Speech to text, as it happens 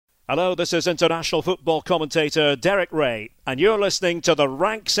Hello, this is international football commentator Derek Ray, and you're listening to the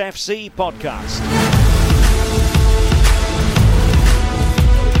Ranks FC podcast.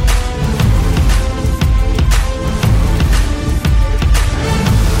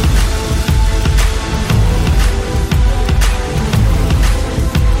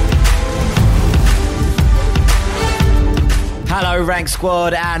 Hello Rank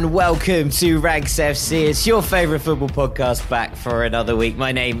Squad and welcome to Ranks FC. It's your favourite football podcast back for another week.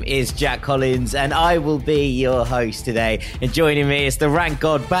 My name is Jack Collins and I will be your host today. And joining me is the Rank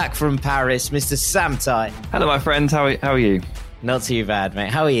God back from Paris, Mr. Sam Tai. Hello my friend, how are you? Not too bad,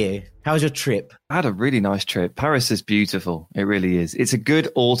 mate. How are you? How was your trip? I had a really nice trip. Paris is beautiful. It really is. It's a good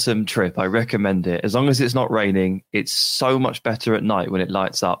autumn trip. I recommend it. As long as it's not raining, it's so much better at night when it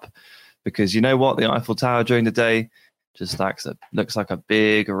lights up. Because you know what? The Eiffel Tower during the day just looks like a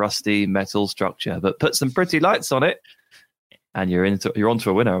big rusty metal structure, but put some pretty lights on it and you're onto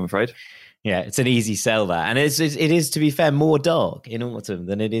a winner, I'm afraid. Yeah, it's an easy sell that. And it is, to be fair, more dark in autumn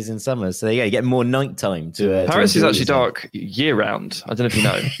than it is in summer. So you get more nighttime to Paris is actually dark year round. I don't know if you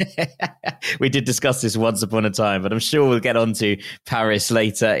know. We did discuss this once upon a time, but I'm sure we'll get on to Paris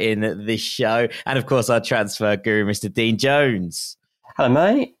later in this show. And of course, our transfer guru, Mr. Dean Jones. Hello,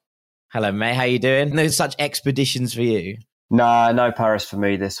 mate. Hello, mate. How you doing? No such expeditions for you? No Paris for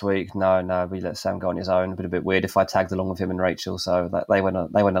me this week. No. We let Sam go on his own. It'd been a bit weird if I tagged along with him and Rachel. So they went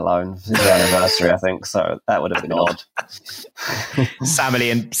alone. It's their anniversary, I think. So that would have been odd.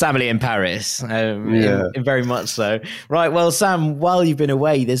 Samily in Paris. Very much so. Right. Well, Sam, while you've been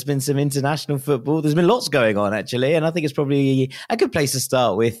away, there's been some international football. There's been lots going on, actually. And I think it's probably a good place to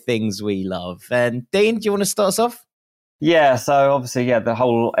start with things we love. And Dean, do you want to start us off? Yeah, so obviously, the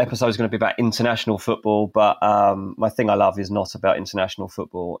whole episode is going to be about international football, but my thing I love is not about international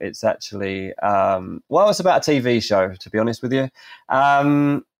football. It's actually, it's about a TV show, to be honest with you.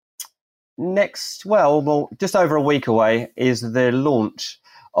 Just over a week away is the launch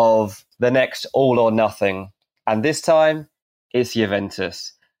of the next All or Nothing. And this time, it's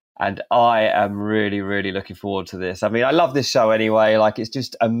Juventus. And I am really, really looking forward to this. I mean, I love this show anyway. Like, it's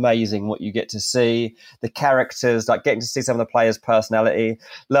just amazing what you get to see. The characters, like getting to see some of the players' personality,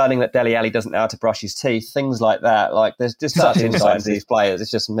 learning that Dele Alli doesn't know how to brush his teeth, things like that. Like, there's just such insight into these players. It's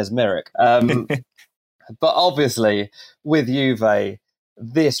just mesmeric. But obviously, with Juve,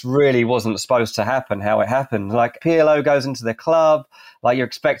 this really wasn't supposed to happen how it happened. Like, Pirlo goes into the club. Like, you're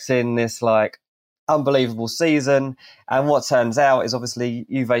expecting this, like, unbelievable season, and what turns out is obviously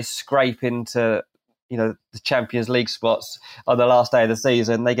Juve scrape into the Champions League spots on the last day of the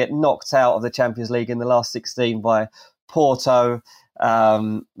season. They get knocked out of the Champions League in the last 16 by Porto.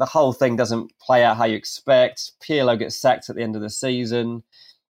 The whole thing doesn't play out how you expect. Pirlo gets sacked at the end of the season.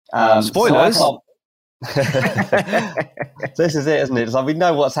 Spoilers. This is it, isn't it? It's like we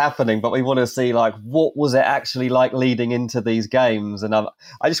know what's happening, but we want to see like what was it actually like leading into these games. And I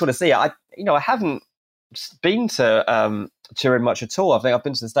just want to see it. I haven't been to Turin much at all. I think I've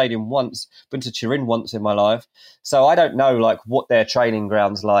been to the stadium once, been to Turin once in my life. So I don't know like what their training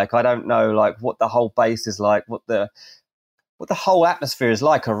ground's like. I don't know like what the whole base is like, what the whole atmosphere is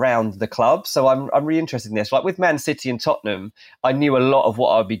like around the club. So I'm really interested in this. Like with Man City and Tottenham, I knew a lot of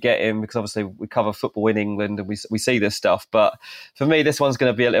what I'd be getting because obviously we cover football in England and we see this stuff. But for me, this one's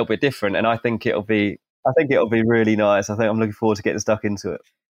going to be a little bit different, and I think it'll be really nice. I think I'm looking forward to getting stuck into it.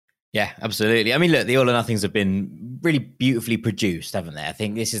 Yeah, absolutely. I mean, look, the All or Nothings have been really beautifully produced, haven't they? I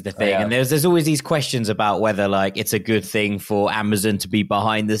think this is the thing. And there's always these questions about whether like it's a good thing for Amazon to be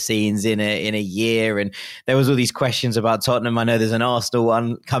behind the scenes in a year. And there was all these questions about Tottenham. I know there's an Arsenal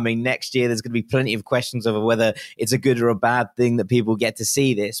one coming next year. There's going to be plenty of questions over whether it's a good or a bad thing that people get to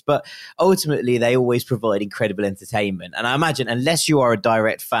see this. But ultimately, they always provide incredible entertainment. And I imagine unless you are a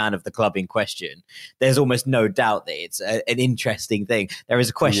direct fan of the club in question, there's almost no doubt that it's an interesting thing. There is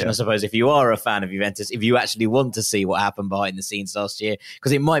a question, I suppose, if you are a fan of Juventus, if you actually want to see what happened behind the scenes last year,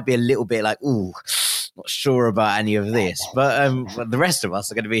 because it might be a little bit like, ooh, not sure about any of this. But the rest of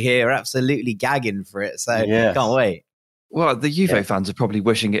us are going to be here absolutely gagging for it. So can't wait. Well, the Juve fans are probably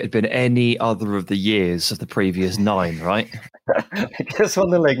wishing it had been any other of the years of the previous 9, right? Just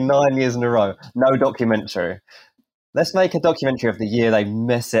won the league 9 years in a row. No documentary. Let's make a documentary of the year they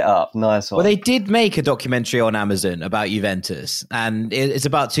mess it up. Nice one. Well, they did make a documentary on Amazon about Juventus, and it's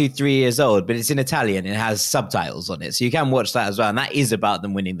about 2-3 years old, but it's in Italian. It has subtitles on it, so you can watch that as well. And that is about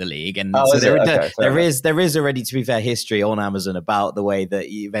them winning the league. And so there is already, to be fair, history on Amazon about the way that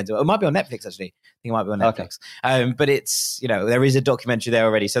Juventus. It might be on Netflix actually. I think it might be on Netflix. Okay. But it's there is a documentary there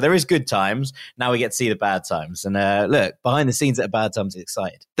already, so there is good times. Now we get to see the bad times, and look, behind the scenes at bad times is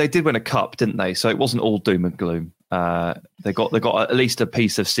excited. They did win a cup, didn't they? So it wasn't all doom and gloom. They got at least a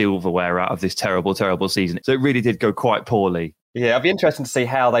piece of silverware out of this terrible, terrible season. So it really did go quite poorly. Yeah, it'd be interesting to see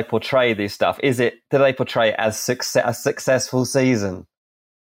how they portray this stuff. Do they portray it as a successful season?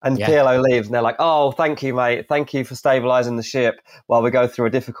 And Pirlo leaves and they're like, oh, thank you, mate. Thank you for stabilising the ship while we go through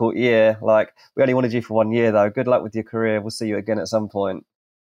a difficult year. Like, we only wanted you for 1 year, though. Good luck with your career. We'll see you again at some point.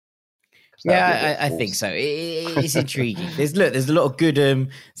 Yeah, I think so. It's intriguing. There's a lot of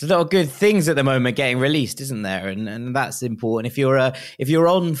good things at the moment getting released, isn't there? And that's important. If you're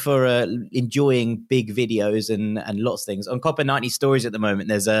on for enjoying big videos and lots of things on Copper 90 Stories at the moment,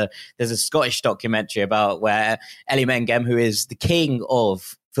 there's a Scottish documentary about where Ellie Mengem, who is the king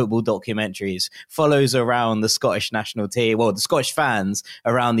of football documentaries, follows around the Scottish national team, well, the Scottish fans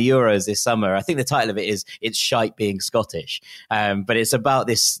around the Euros this summer. I think the title of it is "It's Shite Being Scottish," but it's about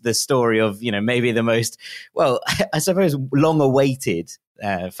the story of, you know, maybe the most, well, I suppose, long-awaited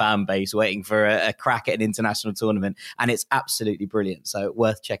fan base waiting for a crack at an international tournament, and it's absolutely brilliant. So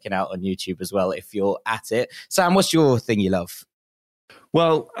worth checking out on YouTube as well if you're at it. Sam, what's your thing you love?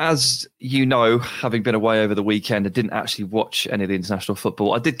 Well, as you know, having been away over the weekend, I didn't actually watch any of the international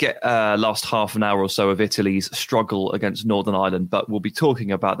football. I did get last half an hour or so of Italy's struggle against Northern Ireland, but we'll be talking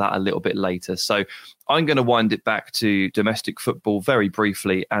about that a little bit later. So I'm going to wind it back to domestic football very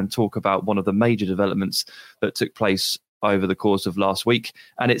briefly and talk about one of the major developments that took place over the course of last week.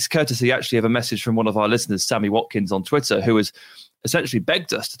 And it's courtesy actually of a message from one of our listeners, Sammy Watkins on Twitter, who has essentially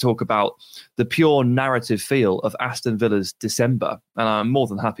begged us to talk about the pure narrative feel of Aston Villa's December. And I'm more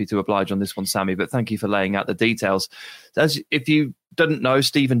than happy to oblige on this one, Sammy, but thank you for laying out the details. If you didn't know,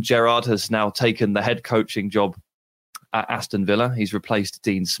 Steven Gerrard has now taken the head coaching job at Aston Villa. He's replaced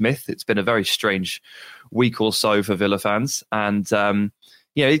Dean Smith. It's been a very strange week or so for Villa fans. And,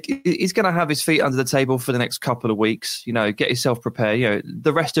 he's going to have his feet under the table for the next couple of weeks. You know, get yourself prepared. You know,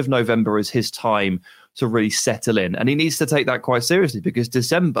 the rest of November is his time to really settle in. And he needs to take that quite seriously because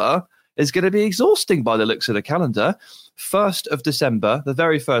December is going to be exhausting by the looks of the calendar. 1st of December, the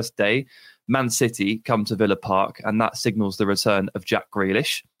very first day, Man City come to Villa Park, and that signals the return of Jack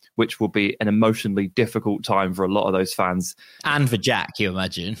Grealish, which will be an emotionally difficult time for a lot of those fans. And for Jack, you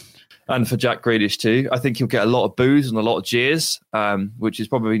imagine. And for Jack Grealish too. I think he'll get a lot of boos and a lot of jeers, which is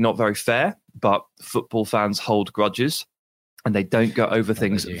probably not very fair, but football fans hold grudges and they don't go over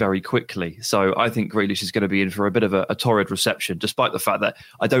things very quickly. So I think Grealish is going to be in for a bit of a torrid reception, despite the fact that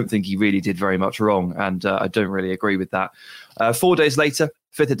I don't think he really did very much wrong. And I don't really agree with that. 4 days later,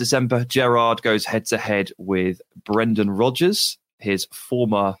 5th of December, Gerrard goes head-to-head with Brendan Rodgers, his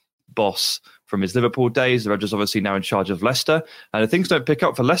former boss from his Liverpool days. The Rodgers obviously now in charge of Leicester. And if things don't pick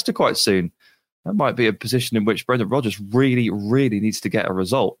up for Leicester quite soon, that might be a position in which Brendan Rodgers really, really needs to get a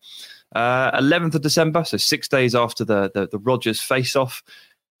result. 11th of December, so 6 days after the Rodgers face-off,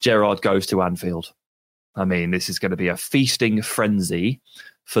 Gerrard goes to Anfield. I mean, this is going to be a feasting frenzy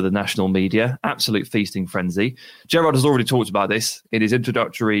for the national media. Absolute feasting frenzy. Gerrard has already talked about this in his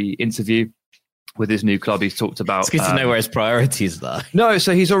introductory interview with his new club. He's talked about... It's good to know where his priorities are. No,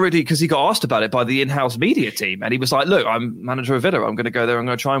 so he's already... Because he got asked about it by the in-house media team. And he was like, look, I'm manager of Villa. I'm going to go there. I'm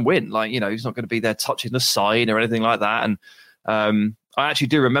going to try and win. Like, you know, he's not going to be there touching the sign or anything like that. And I actually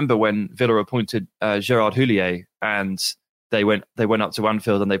do remember when Villa appointed Gerard Houllier and they went up to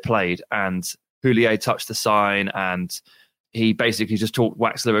Anfield and they played. And Houllier touched the sign and he basically just talked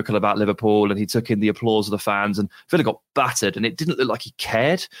wax lyrical about Liverpool and he took in the applause of the fans and Villa got battered and it didn't look like he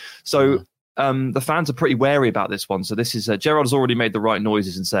cared. So... the fans are pretty wary about this one. So this is Gerrard has already made the right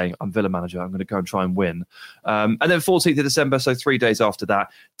noises in saying, I'm Villa manager, I'm going to go and try and win. And then 14th of December, so 3 days after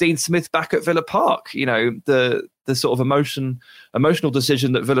that, Dean Smith back at Villa Park. You know, the sort of emotional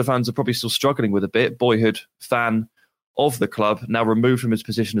decision that Villa fans are probably still struggling with a bit. Boyhood fan of the club, now removed from his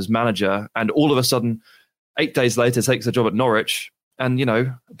position as manager. And all of a sudden, 8 days later, takes a job at Norwich. And, you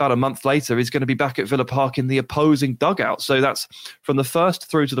know, about a month later, he's going to be back at Villa Park in the opposing dugout. So that's from the 1st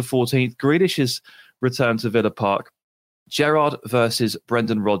through to the 14th. Grealish's return to Villa Park. Gerrard versus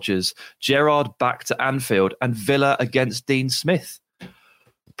Brendan Rodgers. Gerrard back to Anfield and Villa against Dean Smith.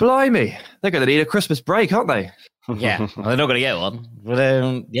 Blimey, they're going to need a Christmas break, aren't they? Yeah, well, they're not going to get one. But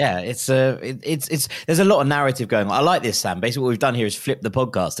it's there's a lot of narrative going on. I like this, Sam. Basically, what we've done here is flip the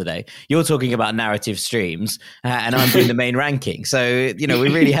podcast today. You're talking about narrative streams, and I'm doing the main ranking. So you know, we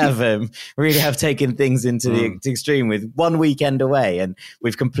really have taken things into the extreme with 1 weekend away, and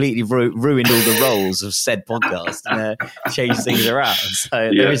we've completely ruined all the roles of said podcast and changed things around. So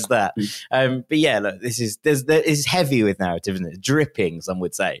there is that. But yeah, look, this is heavy with narrative, isn't it? Dripping, some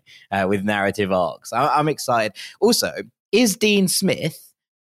would say, with narrative arcs. I'm excited. Also, is Dean Smith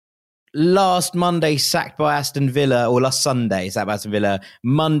last Monday sacked by Aston Villa, or last Sunday sacked by Aston Villa,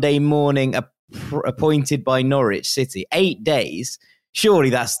 Monday morning appointed by Norwich City. 8 days. Surely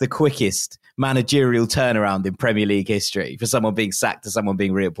that's the quickest managerial turnaround in Premier League history for someone being sacked to someone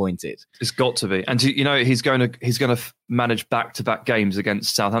being reappointed. It's got to be. And he's going to manage back-to-back games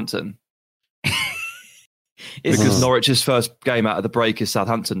against Southampton. Because Norwich's first game out of the break is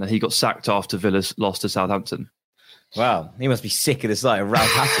Southampton, and he got sacked after Villa's lost to Southampton. Wow, he must be sick of this like Ralph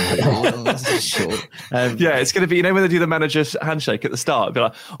Hasenhüttl. Yeah, it's going to be, when they do the manager's handshake at the start, it'll be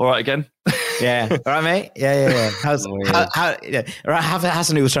like, all right again. Yeah, all right, mate. Yeah. Ralph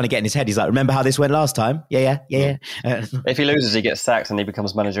Hasenhüttl was trying to get in his head. He's like, remember how this went last time? Yeah. If he loses, he gets sacked and he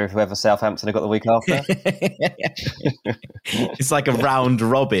becomes manager of whoever Southampton have got the week after. It's like a round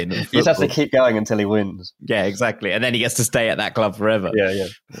robin. You just have to keep going until he wins. Yeah, exactly. And then he gets to stay at that club forever. Yeah.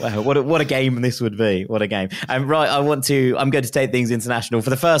 Wow, what a game this would be. What a game. Right, I'm going to take things international for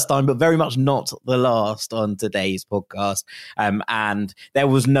the first time, but very much not the last on today's podcast. And there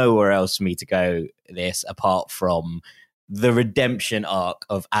was nowhere else for me to go this apart from the redemption arc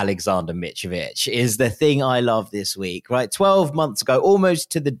of Alexander Mitrovic is the thing I love this week, right? 12 months ago, almost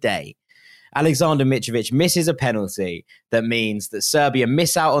to the day, Alexander Mitrovic misses a penalty that means that Serbia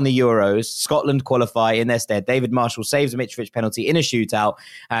miss out on the Euros. Scotland qualify in their stead. David Marshall saves a Mitrovic penalty in a shootout.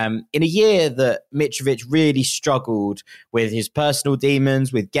 In a year that Mitrovic really struggled with his personal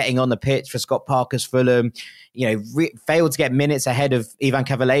demons, with getting on the pitch for Scott Parker's Fulham, failed to get minutes ahead of Ivan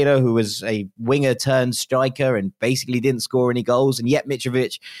Cavaleiro, who was a winger turned striker and basically didn't score any goals. And yet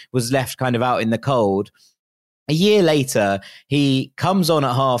Mitrovic was left kind of out in the cold. A year later, he comes on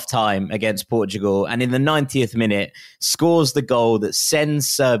at half-time against Portugal and in the 90th minute scores the goal that sends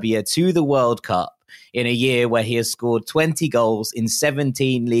Serbia to the World Cup in a year where he has scored 20 goals in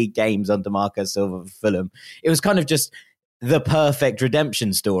 17 league games under Marco Silva for Fulham. It was kind of just the perfect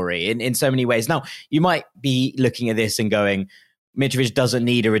redemption story in so many ways. Now, you might be looking at this and going, Mitrovic doesn't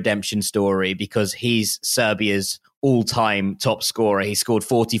need a redemption story because he's Serbia's all-time top scorer. He scored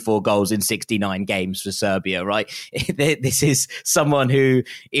 44 goals in 69 games for Serbia, right? This is someone who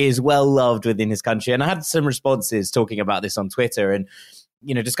is well-loved within his country. And I had some responses talking about this on Twitter and,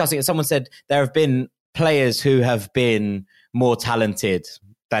 discussing it. Someone said there have been players who have been more talented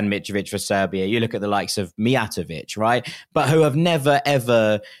than Mitrovic for Serbia. You look at the likes of Mijatovic, right? But who have never,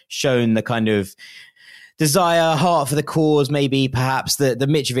 ever shown the kind of desire, heart for the cause, maybe perhaps that the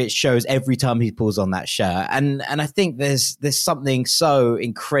Mitrovic shows every time he pulls on that shirt. And I think there's something so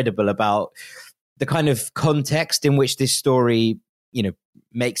incredible about the kind of context in which this story,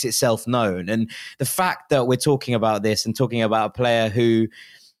 makes itself known. And the fact that we're talking about this and talking about a player who,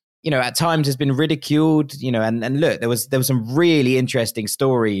 at times has been ridiculed, and look, there was some really interesting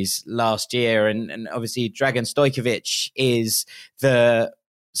stories last year. And obviously Dragan Stojkovic is the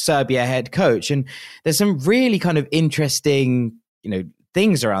Serbia head coach. And there's some really kind of interesting,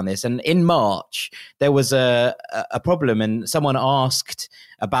 things around this. And in March, there was a problem and someone asked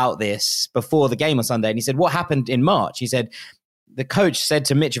about this before the game on Sunday. And he said, what happened in March? He said, the coach said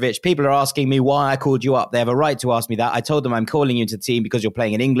to Mitrovic, people are asking me why I called you up. They have a right to ask me that. I told them I'm calling you to the team because you're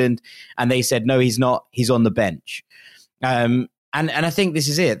playing in England. And they said, no, he's not. He's on the bench. And I think this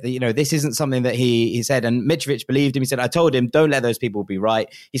is it. This isn't something that he said. And Mitrovic believed him. He said, I told him, don't let those people be right.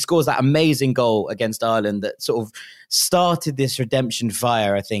 He scores that amazing goal against Ireland that sort of started this redemption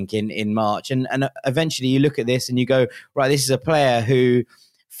fire, I think, in March. And eventually you look at this and you go, right, this is a player who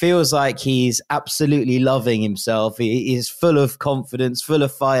feels like he's absolutely loving himself. He is full of confidence, full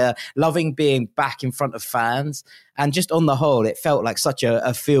of fire, loving being back in front of fans. And just on the whole, it felt like such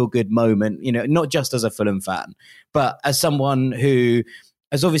a feel-good moment, not just as a Fulham fan, but as someone who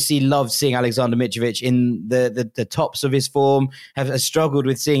has obviously loved seeing Alexander Mitrovic in the tops of his form, has struggled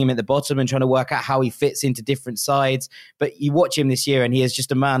with seeing him at the bottom and trying to work out how he fits into different sides. But you watch him this year and he is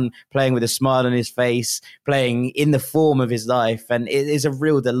just a man playing with a smile on his face, playing in the form of his life. And it is a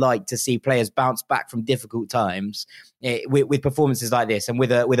real delight to see players bounce back from difficult times with performances like this and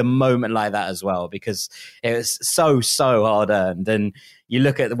with a moment like that as well, because it was so hard earned. And you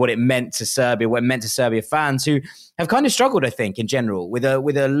look at what it meant to Serbia, what it meant to Serbia fans who have kind of struggled, I think, in general, with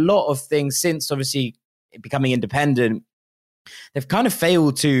a lot of things since obviously becoming independent. They've kind of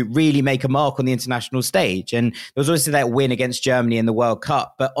failed to really make a mark on the international stage. And there was obviously that win against Germany in the World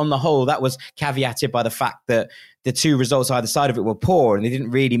Cup. But on the whole, that was caveated by the fact that the two results either side of it were poor and they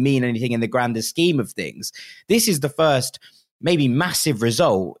didn't really mean anything in the grander scheme of things. This is the first maybe massive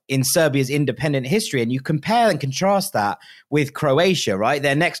result in Serbia's independent history. And you compare and contrast that with Croatia, right?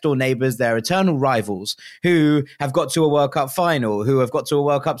 Their next door neighbours, their eternal rivals, who have got to a World Cup final, who have got to a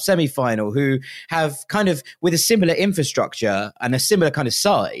World Cup semi-final, who have kind of, with a similar infrastructure and a similar kind of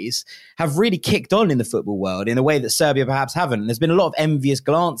size, have really kicked on in the football world in a way that Serbia perhaps haven't. And there's been a lot of envious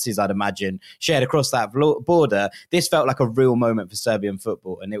glances, I'd imagine, shared across that border. This felt like a real moment for Serbian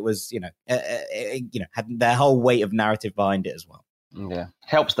football. And it was, had their whole weight of narrative behind it as well. Yeah,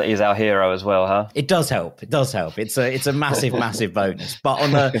 helps that he's our hero as well, huh? It does help. It's a massive, massive bonus. But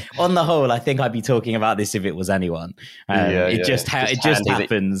on the whole, I think I'd be talking about this if it was anyone. It just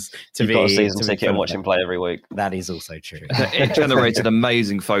happens to be. You've got a season ticket and watch him play every week. That is also true. It generated an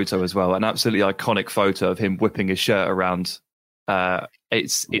amazing photo as well, an absolutely iconic photo of him whipping his shirt around.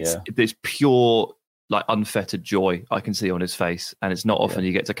 It's pure, like, unfettered joy I can see on his face, and it's not often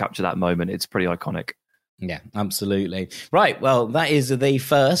you get to capture that moment. It's pretty iconic. Yeah, absolutely. Right, well, that is the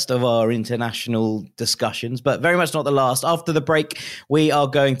first of our international discussions, but very much not the last. After the break, we are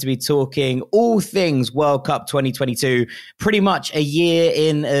going to be talking all things World Cup 2022, pretty much a year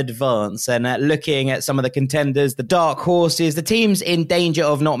in advance, and looking at some of the contenders, the dark horses, the teams in danger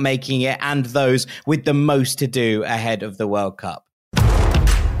of not making it, and those with the most to do ahead of the World Cup.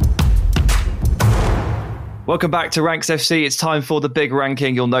 Welcome back to Ranks FC. It's time for the big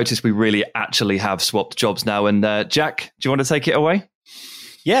ranking. You'll notice we really actually have swapped jobs now. And Jack, do you want to take it away?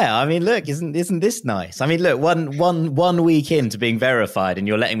 Yeah, I mean, look, isn't this nice? I mean, look, one week into being verified, and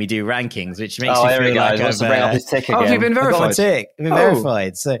you're letting me do rankings, which makes me feel like I've bring up his tick again. Oh, have you been verified? I've got a tick. I've been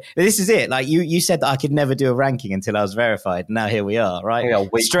verified. So this is it. Like you said that I could never do a ranking until I was verified. Now here we are, right?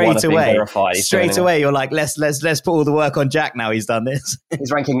 Straight away, you're like, let's put all the work on Jack. Now he's done this.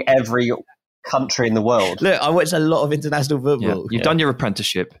 He's ranking every country in the world. Look, I watch a lot of international football. You've done your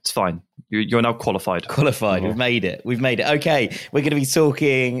apprenticeship. It's fine. You're now qualified. Qualified. We've made it. Okay, we're going to be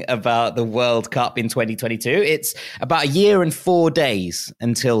talking about the World Cup in 2022. It's about a year and 4 days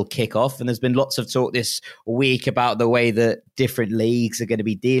until kickoff, and there's been lots of talk this week about the way that different leagues are going to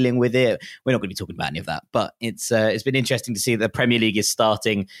be dealing with it. We're not going to be talking about any of that, but it's been interesting to see that the Premier League is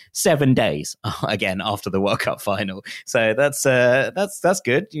starting 7 days again after the World Cup final. So that's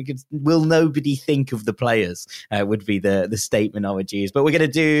good. Will nobody think of the players? Would be the statement I would use. But we're going to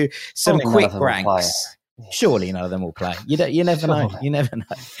do some quick ranks. Surely none of them will play. You never know. You never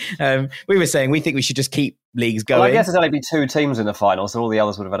know. We were saying we think we should just keep leagues going. Well, I guess there's only be 2 teams in the final, so all the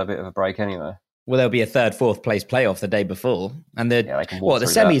others would have had a bit of a break anyway. Well, there'll be a 3rd, 4th place playoff the day before, and the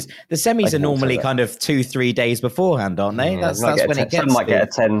semis. The semis are normally kind of 2-3 days beforehand, aren't they? That's when it gets. Some might get a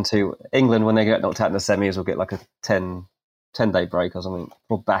 10 to England when they get knocked out in the semis. Will get like a 10-day break or something.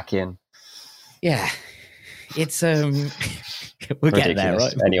 Or back in. Yeah, it's we're getting there,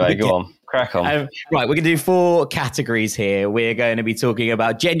 right? Anyway, go on. Crack on. Right, we're going to do 4 categories here. We're going to be talking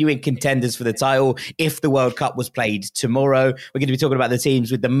about genuine contenders for the title if the World Cup was played tomorrow. We're going to be talking about the teams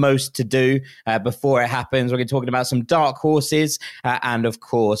with the most to do before it happens. We're going to be talking about some dark horses and, of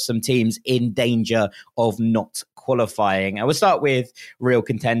course, some teams in danger of not qualifying. And we'll start with real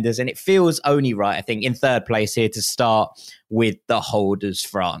contenders. And it feels only right, I think, in 3rd place here to start with the holders,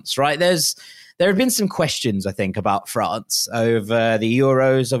 France, right? There have been some questions, I think, about France over the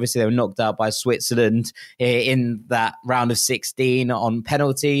Euros. Obviously, they were knocked out by Switzerland in that round of 16 on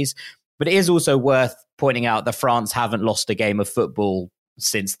penalties. But it is also worth pointing out that France haven't lost a game of football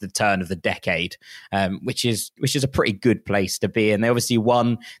since the turn of the decade, which is a pretty good place to be. And they obviously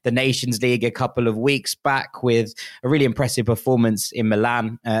won the Nations League a couple of weeks back with a really impressive performance in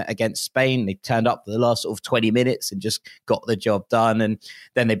Milan against Spain. They turned up for the last sort of 20 minutes and just got the job done. And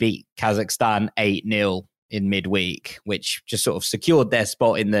then they beat Kazakhstan 8-0 in midweek, which just sort of secured their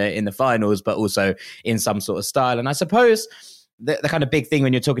spot in the finals, but also in some sort of style. And I suppose the kind of big thing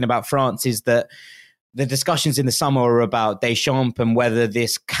when you're talking about France is that the discussions in the summer were about Deschamps and whether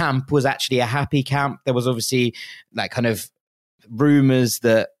this camp was actually a happy camp. There was obviously like kind of rumours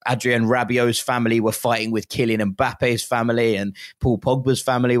that Adrien Rabiot's family were fighting with Kylian Mbappe's family and Paul Pogba's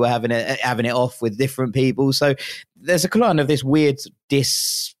family were having it off with different people. So there's a kind of this weird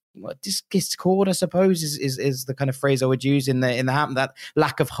discord, I suppose, is the kind of phrase I would use in the camp, that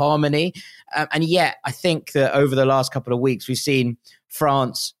lack of harmony. And yet I think that over the last couple of weeks, we've seen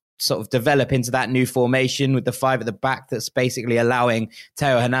France sort of develop into that new formation with the 5 at the back that's basically allowing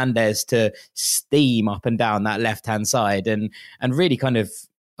Theo Hernandez to steam up and down that left-hand side and really kind of,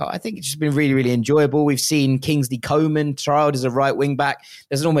 I think it's just been really, really enjoyable. We've seen Kingsley Coman trialled as a right wing back.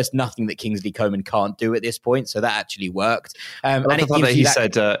 There's almost nothing that Kingsley Coman can't do at this point, so that actually worked. And he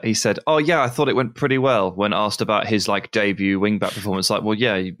said, "Oh yeah, I thought it went pretty well." When asked about his like debut wing back performance, like, "Well,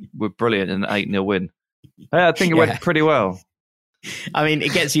 yeah, we're brilliant in an 8-0 win." I think it went pretty well. I mean,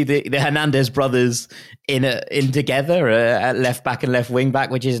 it gets you the Hernandez brothers in together at left back and left wing back,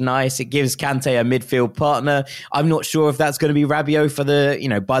 which is nice. It gives Kante a midfield partner. I'm not sure if that's going to be Rabiot for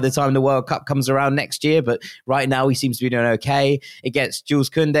by the time the World Cup comes around next year, but right now he seems to be doing okay. It gets Jules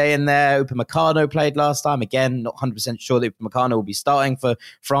Koundé in there. Upamecano played last time. Again, not 100% sure that Upamecano will be starting for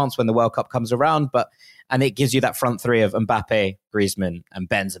France when the World Cup comes around, and it gives you that front three of Mbappe, Griezmann and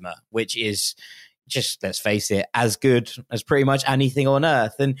Benzema, which is just, let's face it, as good as pretty much anything on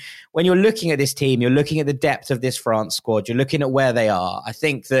earth. And when you're looking at this team, you're looking at the depth of this France squad, you're looking at where they are. I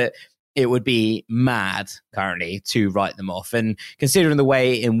think that it would be mad currently to write them off. And considering the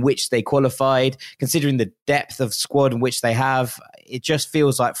way in which they qualified, considering the depth of squad in which they have, it just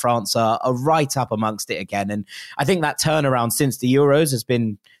feels like France are right up amongst it again. And I think that turnaround since the Euros has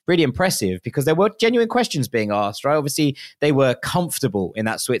been really impressive because there were genuine questions being asked, right? Obviously, they were comfortable in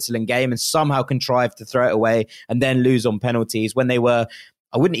that Switzerland game and somehow contrived to throw it away and then lose on penalties when they were,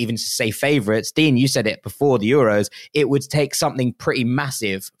 I wouldn't even say favourites. Dean, you said it before the Euros. It would take something pretty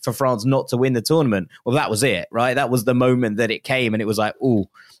massive for France not to win the tournament. Well, that was it, right? That was the moment that it came and it was like, ooh.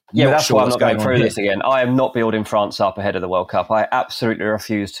 Yeah, that's why I'm not going through this again. I am not building France up ahead of the World Cup. I absolutely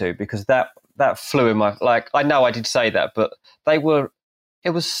refuse to because that flew in my... I know I did say that, but it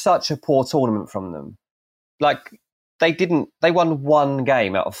was such a poor tournament from them. They won one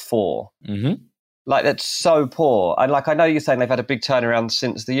game out of 4. Mm-hmm. That's so poor. And I know you're saying they've had a big turnaround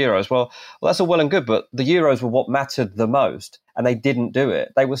since the Euros. Well, that's all well and good, but the Euros were what mattered the most, and they didn't do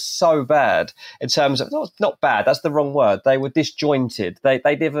it. They were so bad in terms of not bad. That's the wrong word. They were disjointed. They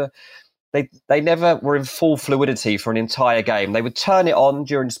never were in full fluidity for an entire game. They would turn it on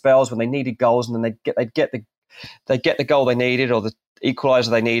during spells when they needed goals, and then they'd get the goal they needed or the equaliser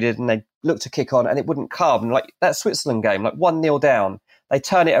they needed, and they'd look to kick on, and it wouldn't come. And that Switzerland game, 1-0 down, they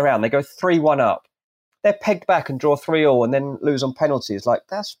turn it around. They go 3-1 up. They're pegged back and draw 3-3 and then lose on penalties.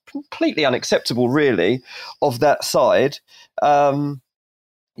 That's completely unacceptable, really, of that side. Something's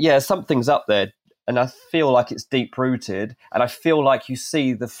up there. And I feel like it's deep-rooted. And I feel like you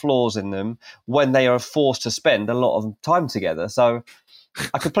see the flaws in them when they are forced to spend a lot of time together. So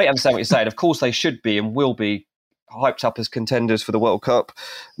I completely understand what you're saying. Of course, they should be and will be hyped up as contenders for the World Cup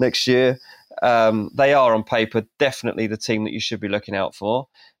next year. They are, on paper, definitely the team that you should be looking out for.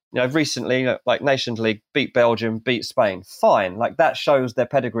 Recently, Nations League, beat Belgium, beat Spain. Fine. that shows their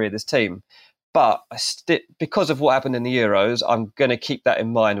pedigree of this team. But because of what happened in the Euros, I'm going to keep that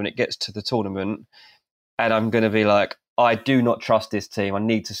in mind when it gets to the tournament. And I'm going to be I do not trust this team. I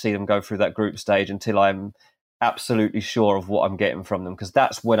need to see them go through that group stage until I'm absolutely sure of what I'm getting from them. Because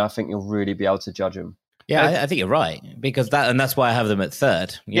that's when I think you'll really be able to judge them. Yeah, I think you're right because that's why I have them at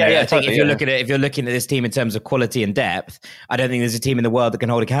third. I think if you're looking at this team in terms of quality and depth, I don't think there's a team in the world that can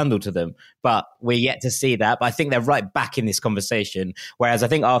hold a candle to them. But we're yet to see that. But I think they're right back in this conversation. Whereas I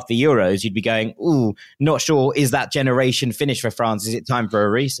think after the Euros, you'd be going, "Ooh, not sure. Is that generation finished for France? Is it time for a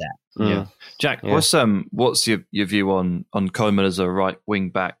reset?" Yeah, Jack, what's your view on Coman as a right wing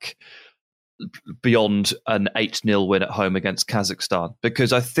back beyond an 8-0 win at home against Kazakhstan?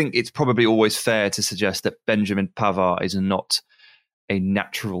 Because I think it's probably always fair to suggest that Benjamin Pavard is not a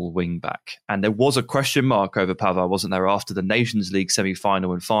natural wing back. And there was a question mark over Pavard, wasn't there, after the Nations League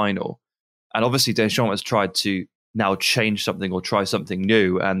semi-final and final? And obviously Deschamps has tried to now change something or try something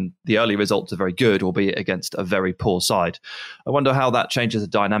new, and the early results are very good, albeit against a very poor side. I wonder how that changes the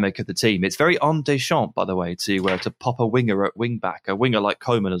dynamic of the team. It's very on Deschamps, by the way, to pop a winger at wing back, a winger like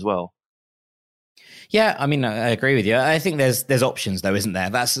Coman as well. Yeah, I mean, I agree with you. I think there's options though, isn't there?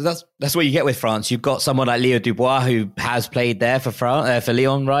 That's what you get with France. You've got someone like Leo Dubois who has played there for France, for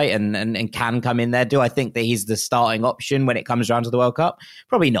Lyon, right, and can come in there. Do I think that he's the starting option when it comes around to the World Cup?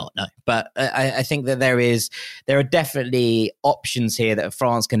 Probably not, no. But I think that there are definitely options here that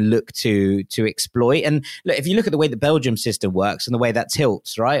France can look to exploit. And look, if you look at the way the Belgium system works and the way that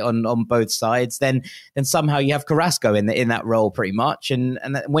tilts, right, on both sides, then somehow you have Carrasco in that role pretty much. And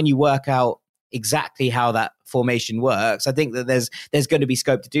when you work out exactly how that formation works, I think that there's going to be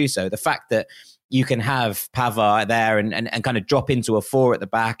scope to do so. The fact that you can have Pavard there and kind of drop into a 4 at the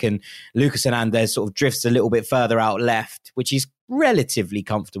back, and Lucas Hernandez sort of drifts a little bit further out left, which he's relatively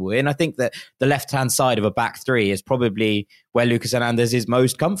comfortable in. I think that the left-hand side of a back 3 is probably where Lucas Hernandez is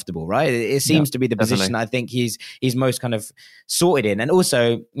most comfortable, right? It seems to be the position I think he's most kind of sorted in. And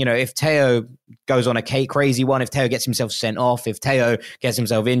also, if Theo goes on a crazy one, if Theo gets himself sent off, if Theo gets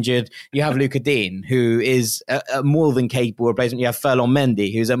himself injured, you have Luca Dean, who is a more than capable replacement. You have Ferland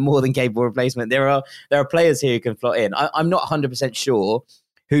Mendy, who's a more than capable replacement. There are players here who can slot in. I'm not 100% sure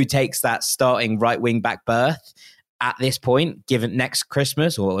who takes that starting right wing back berth at this point, given next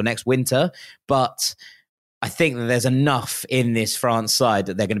Christmas or next winter. But I think that there's enough in this France side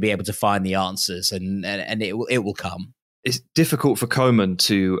that they're going to be able to find the answers, and it will come. It's difficult for Koeman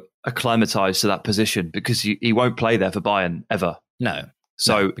to acclimatise to that position because he won't play there for Bayern ever. No.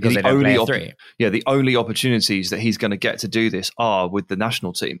 So because they don't play a three. The only opportunities that he's going to get to do this are with the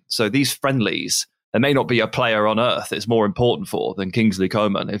national team. So these friendlies, there may not be a player on earth that's more important for than Kingsley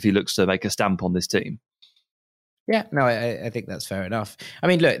Coman if he looks to make a stamp on this team. Yeah, no, I think that's fair enough. I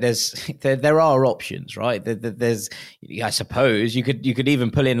mean, look, there are options, right? There's, I suppose you could even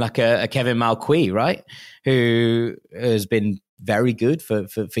pull in like a Kevin Malcuit, right, who has been very good for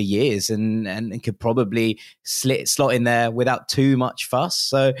years and could probably slot in there without too much fuss.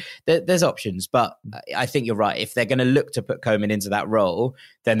 So there's options, but I think you're right. If they're going to look to put Koeman into that role,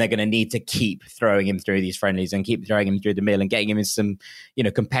 then they're going to need to keep throwing him through these friendlies and keep throwing him through the mill and getting him in some,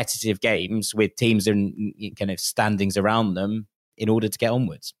 competitive games with teams in kind of standings around them in order to get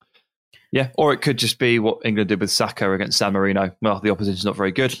onwards. Yeah, or it could just be what England did with Saka against San Marino. Well, the opposition's not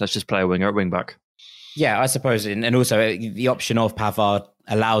very good. Let's just play a winger at wing back. Yeah, I suppose. And also the option of Pavard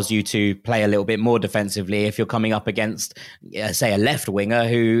allows you to play a little bit more defensively if you're coming up against, say, a left winger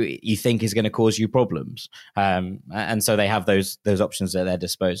who you think is going to cause you problems. And so they have those options at their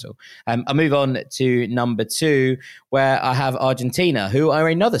disposal. I'll move on to number 2, where I have Argentina, who are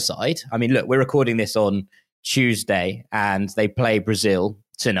another side. I mean, look, we're recording this on Tuesday and they play Brazil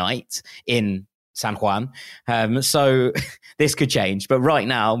tonight in San Juan. So this could change. But right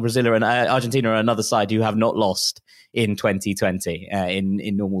now, Brazil and Argentina are another side who have not lost in 2020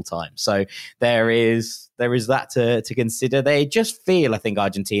 in normal time. So there is that to consider. They just feel, I think,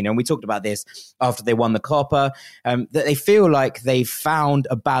 Argentina, and we talked about this after they won the Copa, that they feel like they found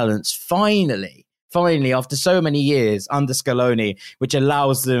a balance finally, after so many years under Scaloni, which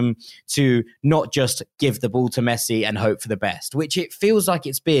allows them to not just give the ball to Messi and hope for the best, which it feels like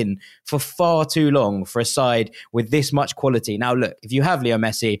it's been for far too long for a side with this much quality. Now, look, if you have Leo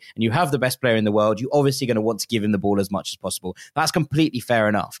Messi and you have the best player in the world, you're obviously going to want to give him the ball as much as possible. That's completely fair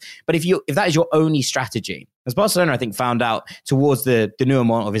enough. But if that is your only strategy, as Barcelona, I think, found out towards the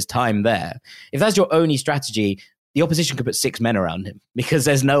denouement of his time there, if that's your only strategy, the opposition could put 6 men around him because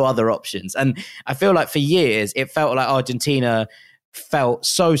there's no other options. And I feel like for years, it felt like Argentina felt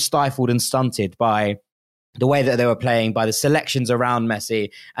so stifled and stunted by the way that they were playing, by the selections around Messi.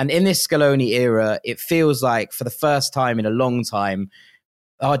 And in this Scaloni era, it feels like for the first time in a long time,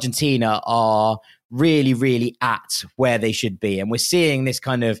 Argentina are really, really at where they should be. And we're seeing this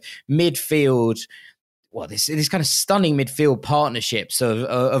kind of midfield, this kind of stunning midfield partnerships of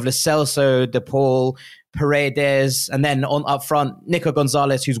Lo Celso, De Paul, Paredes, and then up front, Nico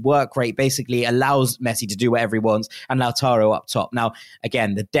Gonzalez, whose work rate basically allows Messi to do whatever he wants, and Lautaro up top. Now,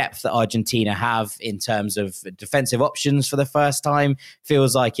 again, the depth that Argentina have in terms of defensive options for the first time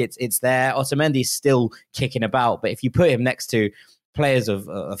feels like it's there. Otamendi's still kicking about, but if you put him next to players of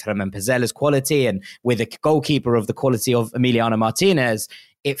Fermin Pezzela's quality and with a goalkeeper of the quality of Emiliano Martinez,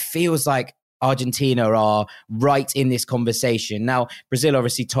 it feels like Argentina are right in this conversation. Now, Brazil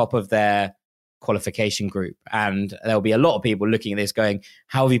obviously top of their qualification group, and there'll be a lot of people looking at this going,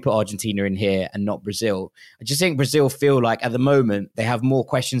 how have you put Argentina in here and not Brazil? I just think Brazil feel like at the moment they have more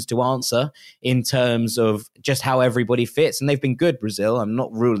questions to answer in terms of just how everybody fits, and they've been good, Brazil. I'm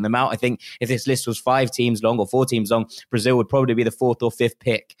not ruling them out. I think if this list was 5 teams long or 4 teams long, Brazil would probably be the 4th or 5th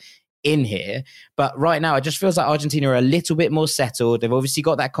pick in here. But right now it just feels like Argentina are a little bit more settled. They've obviously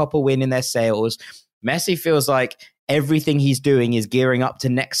got that Copa win in their sails. Messi feels like everything he's doing is gearing up to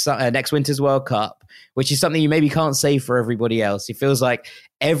next winter's World Cup, which is something you maybe can't say for everybody else. He feels like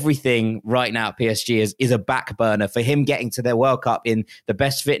everything right now at PSG is a back burner for him getting to their World Cup in the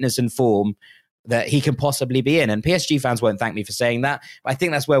best fitness and form that he can possibly be in. And PSG fans won't thank me for saying that, but I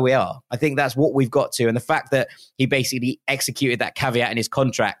think that's where we are. I think that's what we've got to. And the fact that he basically executed that caveat in his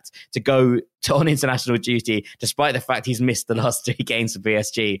contract to go on international duty, despite the fact he's missed the last 3 games for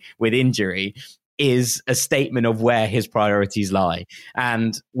PSG with injury, is a statement of where his priorities lie.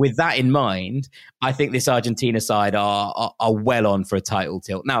 And with that in mind, I think this Argentina side are well on for a title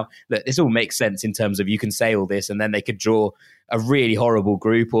tilt. Now, look, this all makes sense in terms of you can say all this and then they could draw a really horrible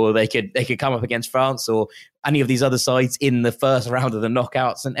group, or they could come up against France or any of these other sides in the first round of the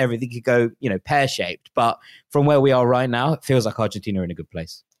knockouts and everything could go, pear-shaped. But from where we are right now, it feels like Argentina are in a good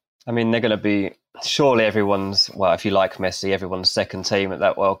place. I mean, they're going to be surely everyone's, well, if you like Messi, everyone's second team at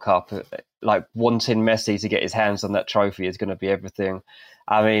that World Cup. Like wanting Messi to get his hands on that trophy is going to be everything.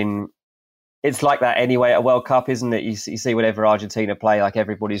 I mean, it's like that anyway at a World Cup, isn't it? You see whenever Argentina play, like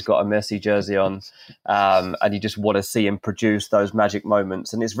everybody's got a Messi jersey on, and you just want to see him produce those magic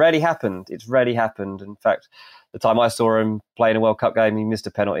moments. And it's rarely happened. In fact, the time I saw him play in a World Cup game, he missed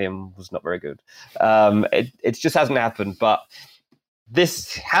a penalty and was not very good. It just hasn't happened. But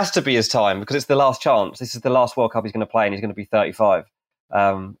this has to be his time because it's the last chance. This is the last World Cup he's going to play, and he's going to be 35.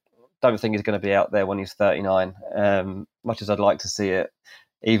 Don't think he's going to be out there when he's 39. Much as I'd like to see it,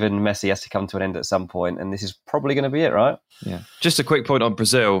 even Messi has to come to an end at some point, and this is probably going to be it, right? Yeah. Just a quick point on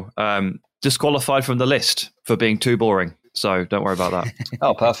Brazil. Disqualified from the list for being too boring. So don't worry about that.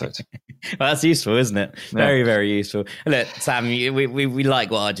 Oh, perfect. Well, that's useful, isn't it? Yeah. Very, very useful. Look, Sam, we like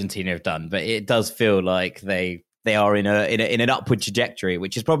what Argentina have done, but it does feel like they are in an upward trajectory,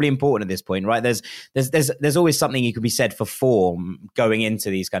 which is probably important at this point, right? There's always something you could be said for form going into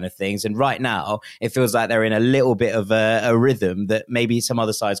these kind of things, and right now it feels like they're in a little bit of a rhythm that maybe some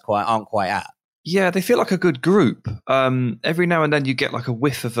other sides aren't quite at. Yeah, they feel like a good group. Every now and then you get like a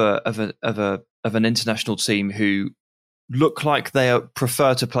whiff of an international team who look like they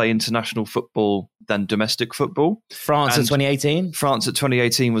prefer to play international football than domestic football. France at 2018? France at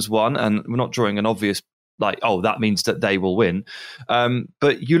 2018 was one, and we're not drawing an obvious that means that they will win.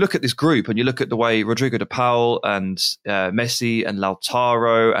 But you look at this group and you look at the way Rodrigo de Paul and Messi and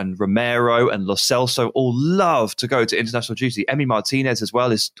Lautaro and Romero and Lo Celso all love to go to international duty. Emi Martinez as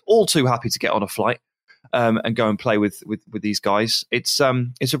well is all too happy to get on a flight and go and play with these guys. It's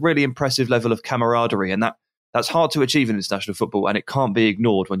a really impressive level of camaraderie, and that's hard to achieve in international football, and it can't be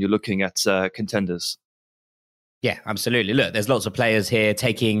ignored when you're looking at contenders. Yeah, absolutely. Look, there's lots of players here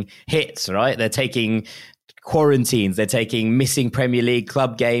taking hits, right? They're taking quarantines, they're taking missing Premier League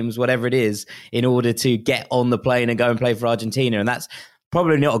club games, whatever it is, in order to get on the plane and go and play for Argentina. And that's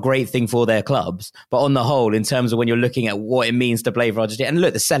probably not a great thing for their clubs. But on the whole, in terms of when you're looking at what it means to play for Argentina, and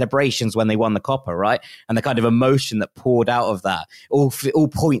look, the celebrations when they won the Copa, right? And the kind of emotion that poured out of that, all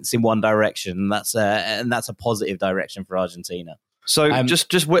points in one direction. And that's a positive direction for Argentina. So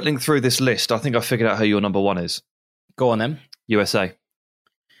just whittling through this list, I think I figured out who your number one is. Go on then. USA.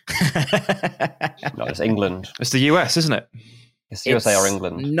 No, it's England. It's the US, isn't it? It's USA or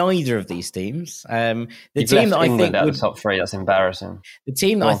England. Neither of these teams. The You've team that England I think out would, of the top three. That's embarrassing. the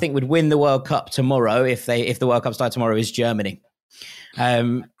team that I think would win the World Cup tomorrow, if the World Cup started tomorrow, is Germany.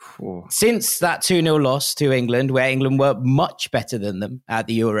 Since that 2-0 loss to England, where England were much better than them at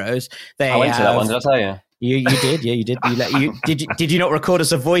the Euros, I went to that one. Did I tell you? You did, yeah, you did. Did you not record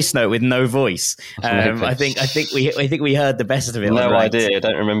us a voice note with no voice? I think we heard the best of it. No idea. I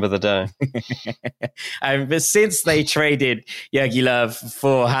don't remember the day. But since they traded Jogi Löw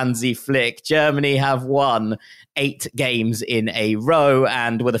for Hansi Flick, Germany have won 8 games in a row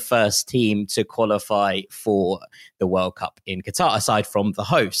and were the first team to qualify for the World Cup in Qatar, aside from the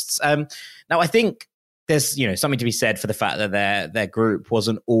hosts. Now, I think there's something to be said for the fact that their group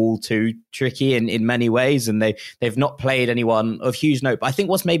wasn't all too tricky in many ways, and they've not played anyone of huge note. But I think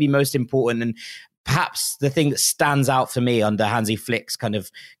what's maybe most important, and perhaps the thing that stands out for me under Hansi Flick's kind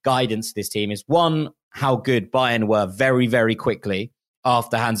of guidance to this team, is one, how good Bayern were very, very quickly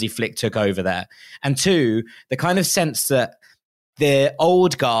after Hansi Flick took over there, and two, the kind of sense that the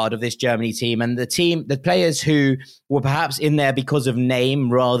old guard of this Germany team and the players who were perhaps in there because of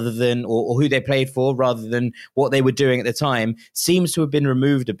name rather than, or who they played for rather than what they were doing at the time, seems to have been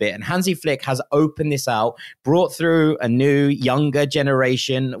removed a bit. And Hansi Flick has opened this out, brought through a new, younger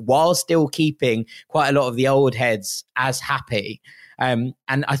generation while still keeping quite a lot of the old heads as happy. And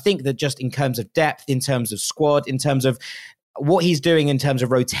I think that just in terms of depth, in terms of squad, in terms of what he's doing in terms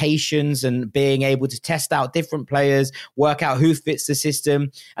of rotations and being able to test out different players, work out who fits the system.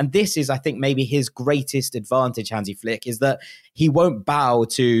 And this is, I think, maybe his greatest advantage, Hansi Flick, is that he won't bow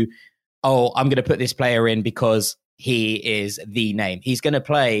to, I'm going to put this player in because he is the name. He's going to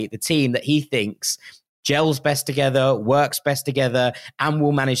play the team that he thinks gels best together, works best together, and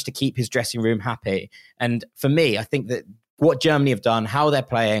will manage to keep his dressing room happy. And for me, I think that what Germany have done, how they're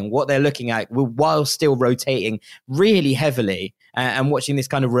playing, what they're looking at, while still rotating really heavily and watching this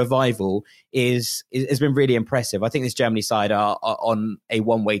kind of revival has been really impressive. I think this Germany side are on a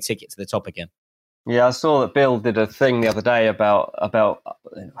one-way ticket to the top again. Yeah, I saw that Bill did a thing the other day about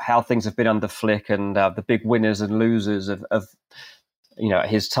how things have been under Flick and the big winners and losers of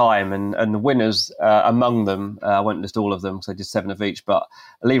his time, and the winners among them, I won't list all of them because I did 7 of each, but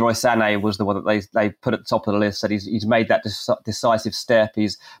Leroy Sané was the one that they put at the top of the list, said he's made that decisive step.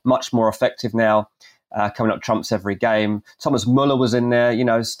 He's much more effective now, coming up trumps every game. Thomas Müller was in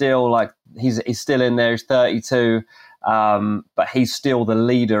there, still like he's still in there, he's 32, but he's still the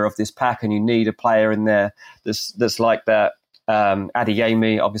leader of this pack, and you need a player in there that's like that.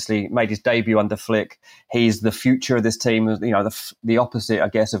 Adeyemi obviously made his debut under Flick. He's the future of this team. You know, the opposite, I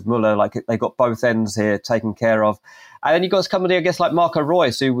guess, of Muller. Like they got both ends here taken care of. And then you got somebody, I guess, like Marco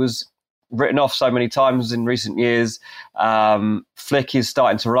Reus, who was written off so many times in recent years. Flick is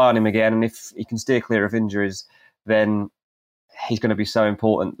starting to rely on him again, and if he can steer clear of injuries, then he's going to be so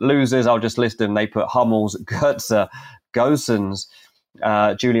important. Losers, I'll just list them. They put Hummels, Götze, Gosens,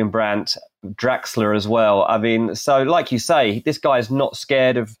 Julian Brandt, Draxler as well. I mean, so like you say, this guy is not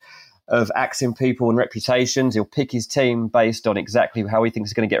scared of axing people and reputations. He'll pick his team based on exactly how he thinks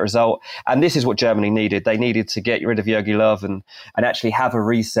he's going to get a result. And this is what Germany needed. They needed to get rid of Jogi Löw and actually have a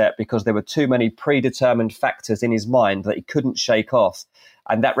reset, because there were too many predetermined factors in his mind that he couldn't shake off.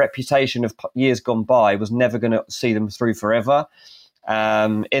 And that reputation of years gone by was never going to see them through forever.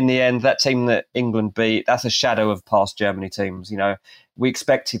 In the end, that team that England beat, that's a shadow of past Germany teams. You know, we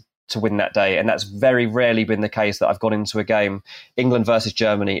expected to win that day, and that's very rarely been the case that I've gone into a game, England versus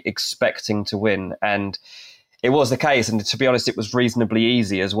Germany, expecting to win. And it was the case, and to be honest, it was reasonably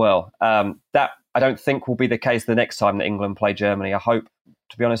easy as well. That I don't think will be the case the next time that England play Germany. I hope,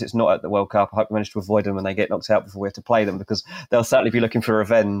 to be honest, it's not at the World Cup. I hope we manage to avoid them and they get knocked out before we have to play them, because they'll certainly be looking for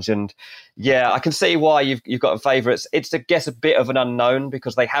revenge. And yeah, I can see why you've got favourites. It's, I guess, a bit of an unknown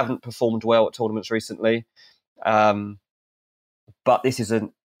because they haven't performed well at tournaments recently. But this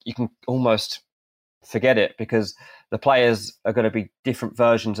isn't, you can almost forget it, because the players are going to be different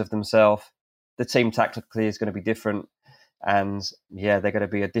versions of themselves. The team tactically is going to be different. And yeah, they're going to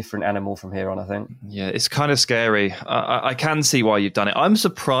be a different animal from here on, I think. Yeah, it's kind of scary. I can see why you've done it. I'm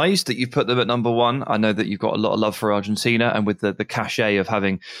surprised that you've put them at number one. I know that you've got a lot of love for Argentina, and with the cachet of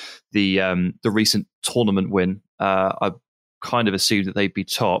having the recent tournament win, I kind of assumed that they'd be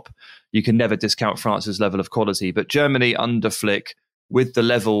top. You can never discount France's level of quality, but Germany under Flick, with the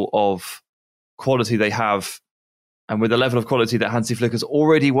level of quality they have, and with the level of quality that Hansi Flick has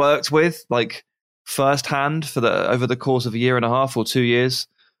already worked with, like firsthand over the course of a year and a half or 2 years,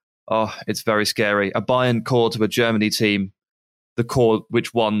 it's very scary. A Bayern core to a Germany team, the core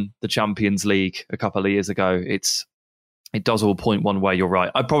which won the Champions League a couple of years ago. It does all point one way. You're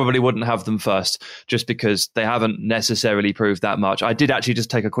right. I probably wouldn't have them first, just because they haven't necessarily proved that much. I did actually just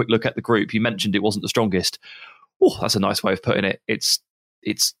take a quick look at the group. You mentioned it wasn't the strongest. Oh, that's a nice way of putting it. It's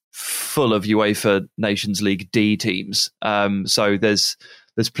full of UEFA Nations League D teams. So there's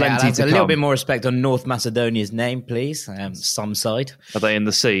plenty to come. A little bit more respect on North Macedonia's name, please. Some side. Are they in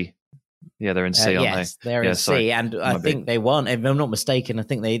the C? Yeah, they're in C, aren't they? They're in C, and I think they won. If I'm not mistaken, I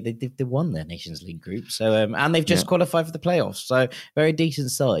think they won their Nations League group. So and they've just qualified for the playoffs. So very decent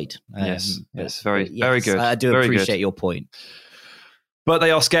side. Very good. I do appreciate your point. But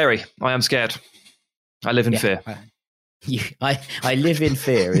they are scary. I am scared. I live in fear. I live in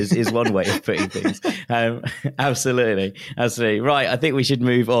fear is one way of putting things. Absolutely. Right, I think we should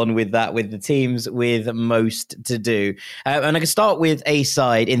move on with that, with the teams with most to do. And I can start with a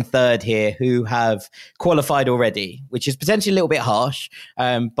side in third here who have qualified already, which is potentially a little bit harsh,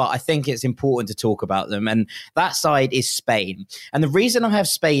 but I think it's important to talk about them. And that side is Spain. And the reason I have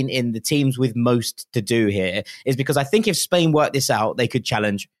Spain in the teams with most to do here is because I think if Spain work this out, they could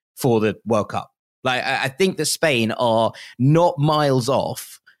challenge for the World Cup. Like, I think that Spain are not miles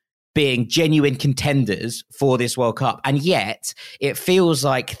off being genuine contenders for this World Cup. And yet it feels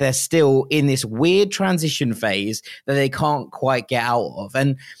like they're still in this weird transition phase that they can't quite get out of.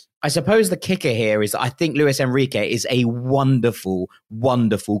 And I suppose the kicker here is I think Luis Enrique is a wonderful,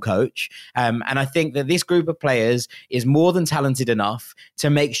 wonderful coach. And I think that this group of players is more than talented enough to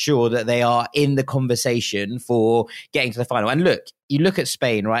make sure that they are in the conversation for getting to the final. And look, you look at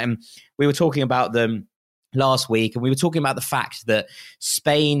Spain, right? And we were talking about them last week, and we were talking about the fact that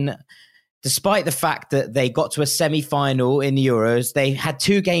Spain, despite the fact that they got to a semi-final in the Euros, they had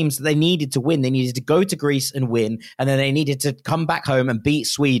two games that they needed to win. They needed to go to Greece and win, and then they needed to come back home and beat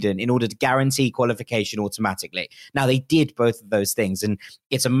Sweden in order to guarantee qualification automatically. Now, they did both of those things, and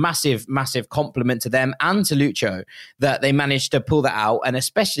it's a massive, massive compliment to them and to Lucho that they managed to pull that out, and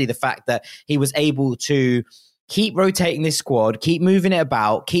especially the fact that he was able to keep rotating this squad, keep moving it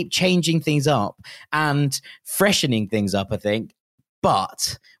about, keep changing things up and freshening things up, I think.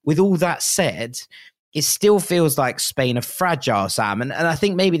 But with all that said, it still feels like Spain are fragile, Sam. And I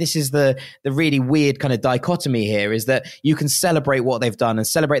think maybe this is the really weird kind of dichotomy here, is that you can celebrate what they've done and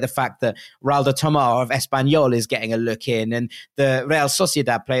celebrate the fact that Raul de Tomar of Espanyol is getting a look in, and the Real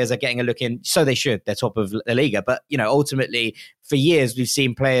Sociedad players are getting a look in. So they should. They're top of La Liga. But, you know, ultimately, for years, we've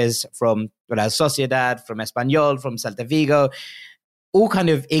seen players from Real Sociedad, from Espanyol, from Celta Vigo all kind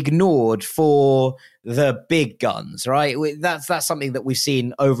of ignored for the big guns, right? That's something that we've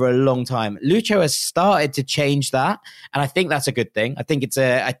seen over a long time. Lucho has started to change that, and I think that's a good thing. I think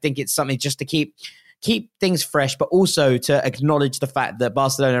it's something just to keep things fresh, but also to acknowledge the fact that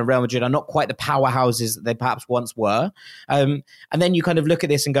Barcelona and Real Madrid are not quite the powerhouses that they perhaps once were. And then you kind of look at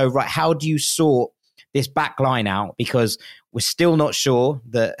this and go, right, how do you sort this back line out? Because we're still not sure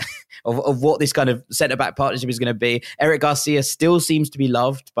that of what this kind of centre-back partnership is going to be. Eric Garcia still seems to be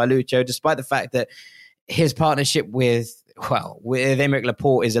loved by Lucho, despite the fact that his partnership with Aymeric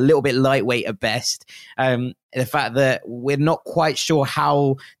Laporte is a little bit lightweight at best. The fact that we're not quite sure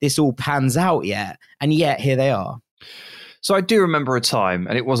how this all pans out yet, and yet here they are. So I do remember a time,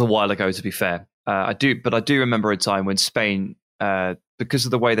 and it was a while ago to be fair. I do remember a time when Spain, because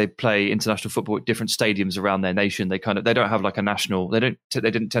of the way they play international football at different stadiums around their nation, they don't have like a national. They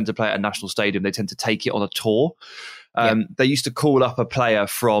didn't tend to play at a national stadium. They tend to take it on a tour. They used to call up a player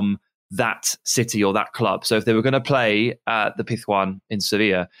from that city or that club. So if they were going to play at the Pizjuan in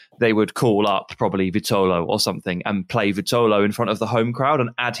Sevilla, they would call up probably Vitolo or something and play Vitolo in front of the home crowd and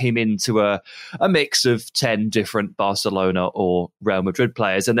add him into a mix of 10 different Barcelona or Real Madrid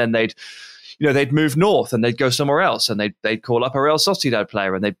players. And then they'd move north and they'd go somewhere else and they'd call up a Real Sociedad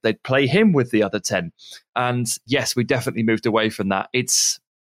player and they'd play him with the other 10. And yes, we definitely moved away from that. It's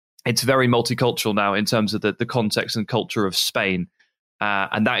very multicultural now in terms of the context and culture of Spain.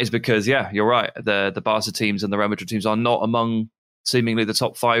 And that is because, you're right. The Barca teams and the Real Madrid teams are not among seemingly the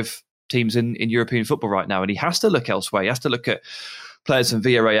top 5 teams in European football right now. And he has to look elsewhere. He has to look at players from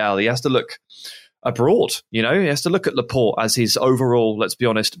Villarreal. He has to look abroad. He has to look at Laporte as his overall, let's be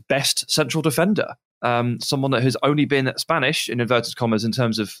honest, best central defender. Someone that has only been Spanish, in inverted commas, in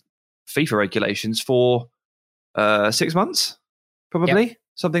terms of FIFA regulations for 6 months, probably. Yep.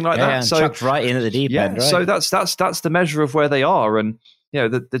 Something like that. Yeah, so chucked right in at the deep end. Right? So that's the measure of where they are, and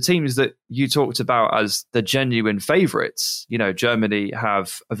the teams that you talked about as the genuine favourites. Germany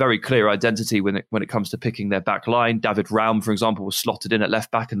have a very clear identity when it comes to picking their back line. David Raum, for example, was slotted in at left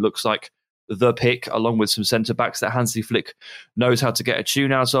back and looks like the pick, along with some centre backs that Hansi Flick knows how to get a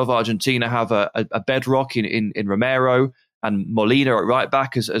tune out of. Argentina have a bedrock in Romero. And Molina at right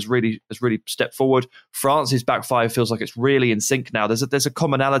back has really stepped forward. France's back 5 feels like it's really in sync now. There's a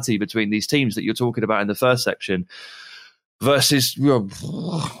commonality between these teams that you're talking about in the first section versus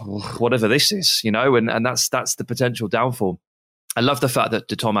whatever this is, and that's the potential downfall. I love the fact that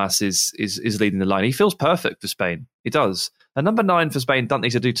De Tomas is leading the line. He feels perfect for Spain. He does. And number 9 for Spain doesn't need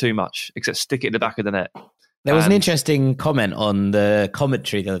to do too much except stick it in the back of the net. There was an interesting comment on the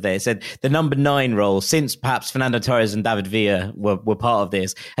commentary the other day. It said the number 9 role, since perhaps Fernando Torres and David Villa were part of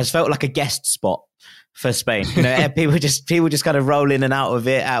this, has felt like a guest spot for Spain. People just kind of roll in and out of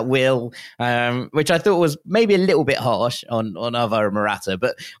it at will, which I thought was maybe a little bit harsh on Alvaro Morata,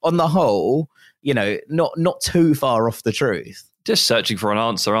 but on the whole, not too far off the truth. Just searching for an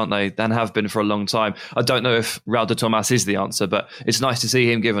answer, aren't they? And have been for a long time. I don't know if Raul de Tomas is the answer, but it's nice to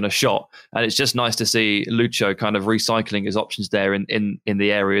see him given a shot. And it's just nice to see Lucho kind of recycling his options there in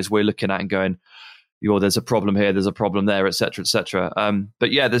the areas we're looking at and going, there's a problem here, there's a problem there, etc., etc.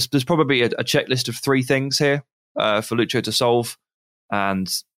 But yeah, there's probably a checklist of 3 things here for Lucho to solve.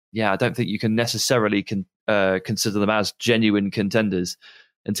 And I don't think you can necessarily consider them as genuine contenders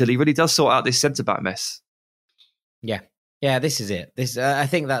until he really does sort out this centre-back mess. Yeah, this is it. I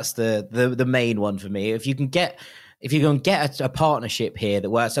think that's the main one for me. If you can get a partnership here that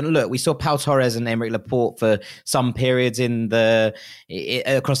works, and look, we saw Pau Torres and Aymeric Laporte for some periods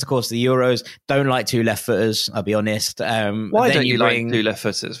across the course of the Euros. Don't like 2 left footers, I'll be honest. Why don't you like 2 left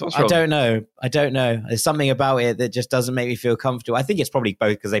footers? What's wrong? I don't know. There's something about it that just doesn't make me feel comfortable. I think it's probably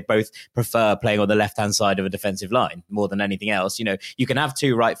both because they both prefer playing on the left-hand side of a defensive line more than anything else. You can have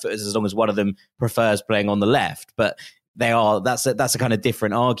 2 right footers as long as one of them prefers playing on the left, but that's a kind of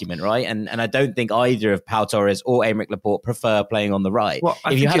different argument, right? And I don't think either of Pau Torres or Aymeric Laporte prefer playing on the right. Well,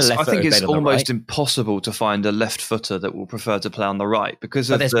 I think it's almost impossible to find a left footer that will prefer to play on the right because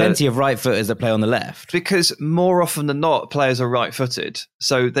there's plenty of right footers that play on the left. Because more often than not, players are right footed,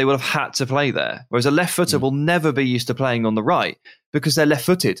 so they would have had to play there. Whereas a left footer will never be used to playing on the right because they're left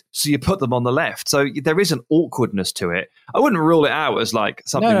footed. So you put them on the left. So there is an awkwardness to it. I wouldn't rule it out as like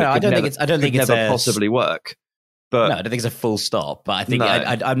something that could never possibly work. But no, I don't think it's a full stop, but I think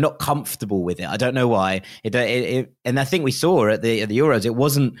I'm not comfortable with it. I don't know why. And I think we saw at the Euros, it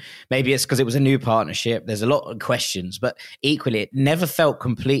wasn't, maybe it's because it was a new partnership. There's a lot of questions, but equally, it never felt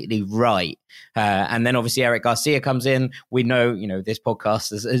completely right. And then obviously Eric Garcia comes in. We know, this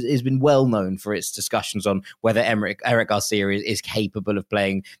podcast has been well known for its discussions on whether Eric Garcia is capable of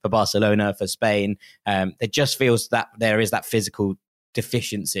playing for Barcelona, for Spain. It just feels that there is that physical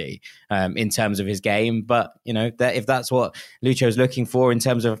deficiency in terms of his game. But, if that's what Lucho's looking for in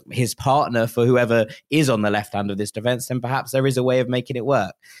terms of his partner for whoever is on the left hand of this defence, then perhaps there is a way of making it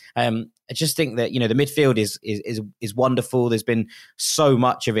work. I just think that, the midfield is wonderful. There's been so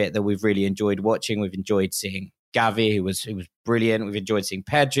much of it that we've really enjoyed watching. We've enjoyed seeing Gavi, who was brilliant. We've enjoyed seeing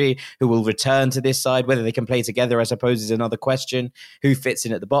Pedri, who will return to this side. Whether they can play together, I suppose, is another question. Who fits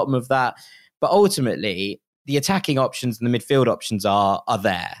in at the bottom of that? But ultimately, the attacking options and the midfield options are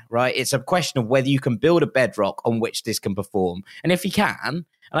there, right? It's a question of whether you can build a bedrock on which this can perform. And if he can, and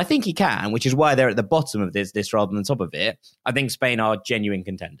I think he can, which is why they're at the bottom of this rather than top of it, I think Spain are genuine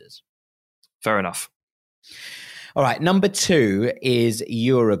contenders. Fair enough. All right, number 2 is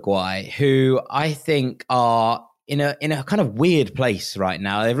Uruguay, who I think are in a kind of weird place right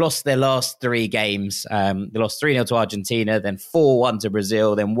now. They've lost their last 3 games. They lost 3-0 to Argentina, then 4-1 to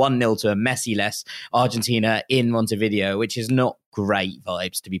Brazil, then 1-0 to a Messi-less Argentina in Montevideo, which is not great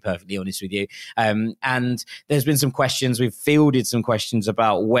vibes, to be perfectly honest with you. And there's been some questions. We've fielded some questions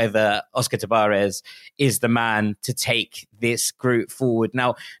about whether Oscar Tabarez is the man to take this group forward.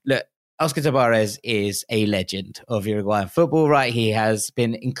 Now, look, Oscar Tabarez is a legend of Uruguayan football, right? He has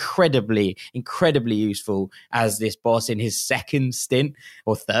been incredibly, incredibly useful as this boss in his second stint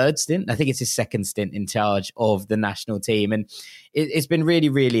or third stint. I think it's his second stint in charge of the national team. And it's been really,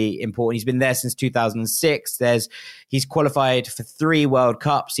 really important. He's been there since 2006. He's qualified for 3 World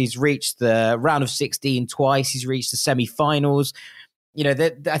Cups. He's reached the round of 16 twice. He's reached the semi-finals. I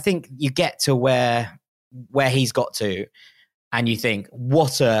think you get to where he's got to, and you think,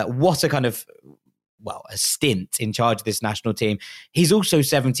 what a kind of, a stint in charge of this national team. He's also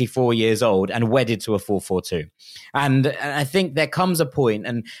 74 years old and wedded to a 4-4-2. And I think there comes a point,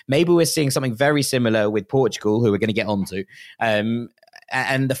 and maybe we're seeing something very similar with Portugal, who we're going to get onto, and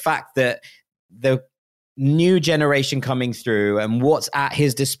the fact that the new generation coming through and what's at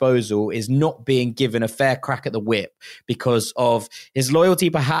his disposal is not being given a fair crack at the whip because of his loyalty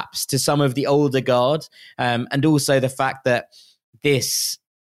perhaps to some of the older guard, and also the fact that this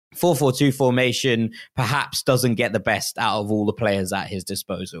 4-4-2 formation perhaps doesn't get the best out of all the players at his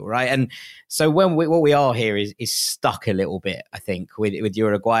disposal, right? And so what we are here is stuck a little bit, I think, with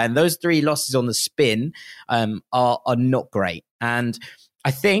Uruguay. And those 3 losses on the spin are not great. And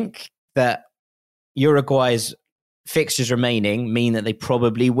I think that Uruguay's fixtures remaining mean that they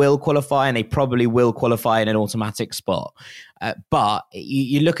probably will qualify, and they probably will qualify in an automatic spot. But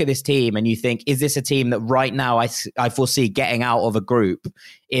you look at this team and you think, is this a team that right now I foresee getting out of a group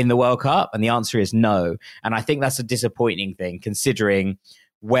in the World Cup? And the answer is no. And I think that's a disappointing thing, considering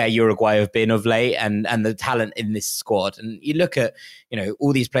where Uruguay have been of late and the talent in this squad. And you look at,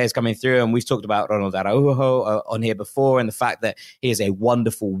 all these players coming through, and we've talked about Ronald Araujo on here before, and the fact that he is a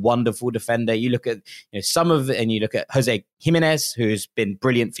wonderful, wonderful defender. You look at and you look at Jose Jimenez, who's been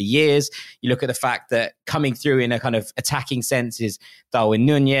brilliant for years. You look at the fact that coming through in a kind of attacking sense is Darwin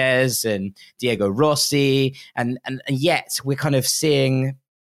Nunez and Diego Rossi, and yet we're kind of seeing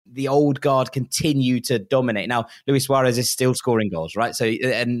the old guard continue to dominate. Now, Luis Suarez is still scoring goals, right? So,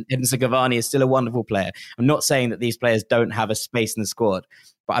 and Edinson Cavani is still a wonderful player. I'm not saying that these players don't have a space in the squad,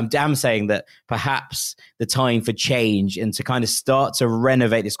 but I'm damn saying that perhaps the time for change and to kind of start to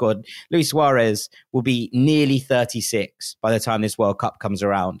renovate the squad. Luis Suarez will be nearly 36 by the time this World Cup comes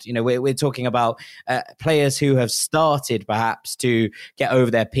around. We're talking about players who have started perhaps to get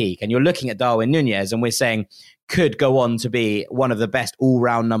over their peak. And you're looking at Darwin Nunez and we're saying, could go on to be one of the best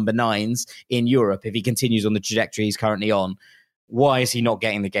all-round number 9s in Europe if he continues on the trajectory he's currently on. Why is he not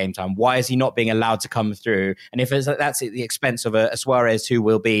getting the game time? Why is he not being allowed to come through? And if that's at the expense of a Suarez who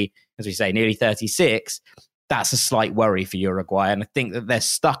will be, as we say, nearly 36, that's a slight worry for Uruguay. And I think that they're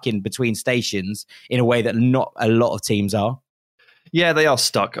stuck in between stations in a way that not a lot of teams are. Yeah, they are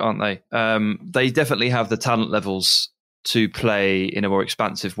stuck, aren't they? They definitely have the talent levels to play in a more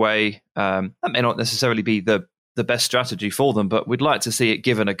expansive way. That may not necessarily be the best strategy for them, but we'd like to see it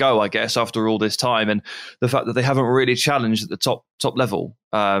given a go, I guess, after all this time. And the fact that they haven't really challenged at the top level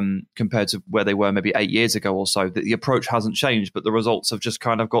compared to where they were maybe 8 years ago or so, that the approach hasn't changed, but the results have just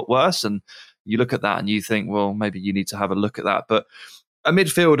kind of got worse. And you look at that and you think, well, maybe you need to have a look at that. But a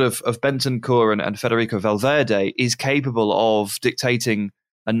midfield of Bentancur and Federico Valverde is capable of dictating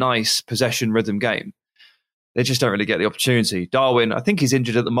a nice possession rhythm game. They just don't really get the opportunity. Darwin, I think he's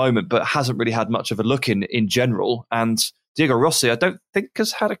injured at the moment, but hasn't really had much of a look in general. And Diego Rossi, I don't think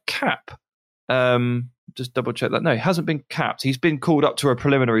has had a cap. Just double check that. No, he hasn't been capped. He's been called up to a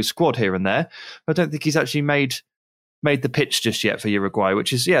preliminary squad here and there. I don't think he's actually made the pitch just yet for Uruguay,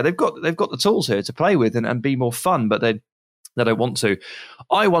 which is, they've got the tools here to play with and be more fun, but they don't want to.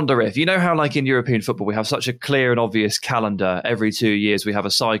 I wonder if, you know how like in European football, we have such a clear and obvious calendar. Every 2 years, we have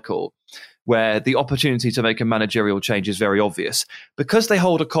a cycle where the opportunity to make a managerial change is very obvious. Because they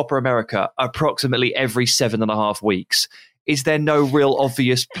hold a Copa America approximately every 7.5 weeks, is there no real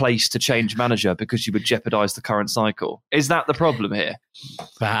obvious place to change manager because you would jeopardize the current cycle? Is that the problem here?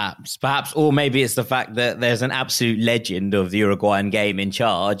 Perhaps, or maybe it's the fact that there's an absolute legend of the Uruguayan game in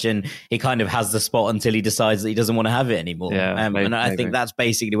charge, and he kind of has the spot until he decides that he doesn't want to have it anymore. And I think that's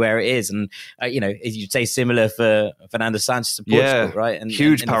basically where it is. And if you'd say similar for Fernando Sanchez of Portugal, right? And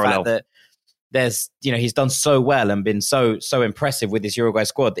huge parallel. The fact that there's, he's done so well and been so impressive with this Uruguay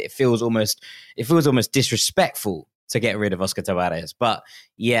squad that it feels almost disrespectful to get rid of Oscar Tabarez. But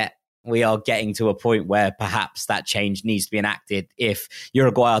yet we are getting to a point where perhaps that change needs to be enacted if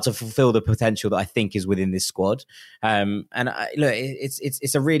Uruguay are to fulfill the potential that I think is within this squad.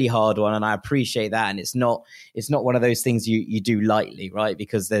 It's a really hard one, and I appreciate that. And it's not one of those things you do lightly, right?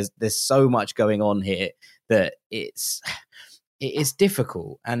 Because there's so much going on here that it's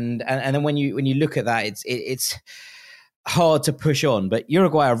difficult. And then when you look at that, it's hard to push on. But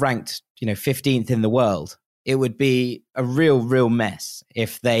Uruguay are ranked, 15th in the world. It would be a real mess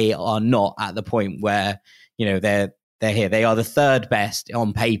if they are not at the point where, they're here. They are the third best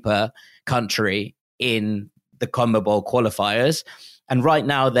on paper country in the CONMEBOL qualifiers. And right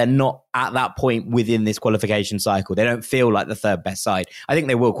now they're not at that point within this qualification cycle. They don't feel like the third best side. I think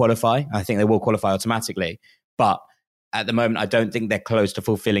they will qualify. I think they will qualify automatically. But at the moment, I don't think they're close to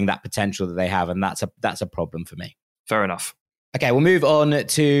fulfilling that potential that they have. And that's a problem for me. Fair enough. Okay, we'll move on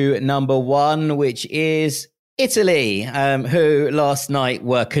to number 1, which is Italy, who last night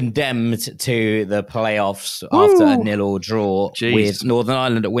were condemned to the playoffs after a 0-0 draw with Northern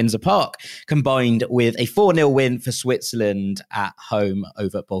Ireland at Windsor Park, combined with a 4-0 win for Switzerland at home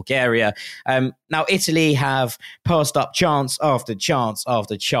over Bulgaria. Now, Italy have passed up chance after chance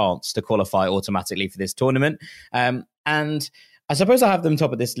after chance to qualify automatically for this tournament. And I suppose I have them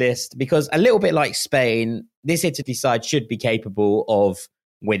top of this list because a little bit like Spain, this Italy side should be capable of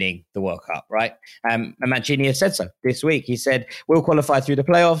winning the World Cup, right? And Mancini has said so this week. He said, we'll qualify through the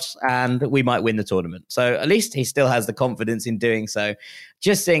playoffs and we might win the tournament. So at least he still has the confidence in doing so.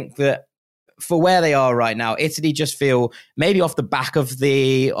 Just think that for where they are right now, Italy just feel maybe off the back of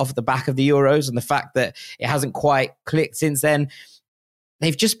the Euros and the fact that it hasn't quite clicked since then,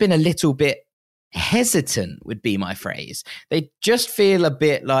 they've just been a little bit hesitant would be my phrase. They just feel a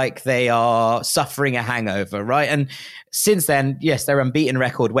bit like they are suffering a hangover, right? And since then, yes, their unbeaten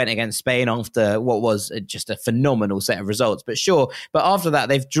record went against Spain after what was just a phenomenal set of results. But after that,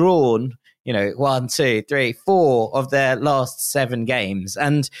 they've drawn, 1, 2, 3, 4 of their last 7 games.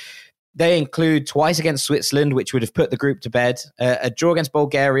 And they include twice against Switzerland, which would have put the group to bed, a draw against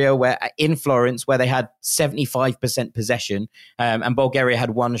Bulgaria in Florence, where they had 75% possession, and Bulgaria had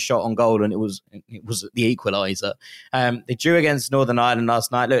 1 shot on goal, and it was the equaliser. They drew against Northern Ireland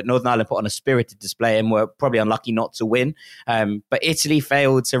last night. Look, Northern Ireland put on a spirited display and were probably unlucky not to win. But Italy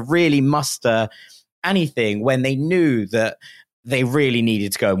failed to really muster anything when they knew that they really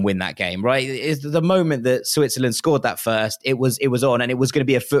needed to go and win that game, right? It's the moment that Switzerland scored that first, it was on, and it was going to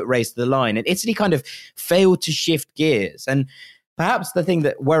be a foot race to the line. And Italy kind of failed to shift gears. And perhaps the thing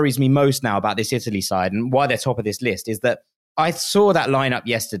that worries me most now about this Italy side and why they're top of this list is that I saw that lineup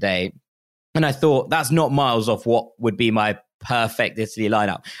yesterday and I thought that's not miles off what would be my perfect Italy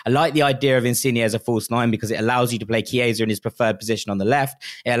lineup. I like the idea of Insigne as a false 9 because it allows you to play Chiesa in his preferred position on the left.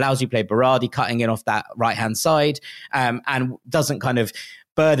 It allows you to play Berardi cutting in off that right-hand side, and doesn't kind of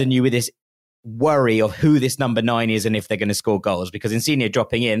burden you with this worry of who this number 9 is and if they're going to score goals, because Insigne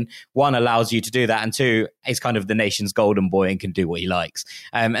dropping in, 1, allows you to do that, and 2, is kind of the nation's golden boy and can do what he likes.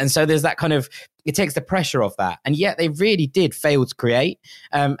 And so there's that kind of, it takes the pressure off that. And yet they really did fail to create.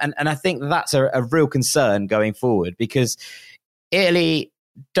 And I think that's a real concern going forward, because Italy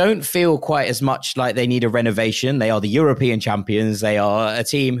don't feel quite as much like they need a renovation. They are the European champions. They are a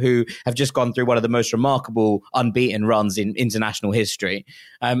team who have just gone through one of the most remarkable unbeaten runs in international history.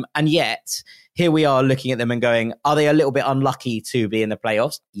 And yet, here we are looking at them and going, are they a little bit unlucky to be in the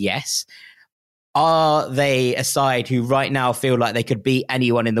playoffs? Yes. Are they a side who right now feel like they could beat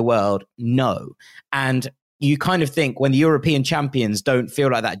anyone in the world? No. And you kind of think when the European champions don't feel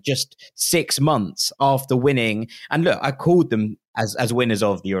like that just 6 months after winning. And look, I called them as winners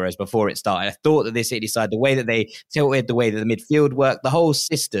of the Euros before it started. I thought that this Italy side, the way that they tilted, the way that the midfield worked, the whole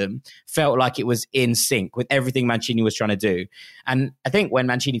system felt like it was in sync with everything Mancini was trying to do. And I think when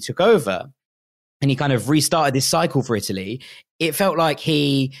Mancini took over and he kind of restarted this cycle for Italy, it felt like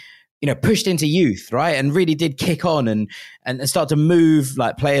he pushed into youth, right? And really did kick on and start to move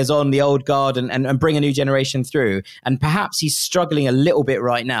like players on the old guard and bring a new generation through. And perhaps he's struggling a little bit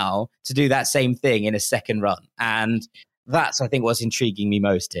right now to do that same thing in a second run. And that's, I think, what's intriguing me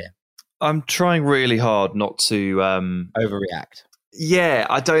most here. I'm trying really hard not to overreact. Yeah,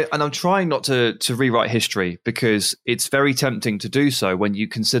 I don't, and I'm trying not to rewrite history, because it's very tempting to do so when you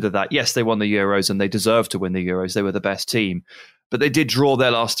consider that, yes, they won the Euros and they deserve to win the Euros. They were the best team, but they did draw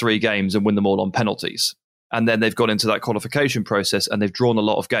their last 3 games and win them all on penalties. And then they've gone into that qualification process and they've drawn a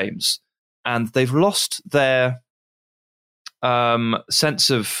lot of games, and they've lost their sense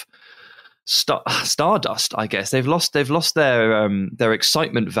of stardust, I guess. They've lost their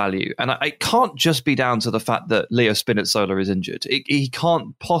excitement value, and it can't just be down to the fact that Leo Spinazzola is injured. He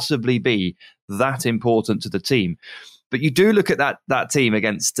can't possibly be that important to the team. But you do look at that team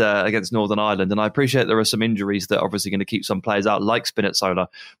against Northern Ireland, and I appreciate there are some injuries that are obviously going to keep some players out, like Spinazzola.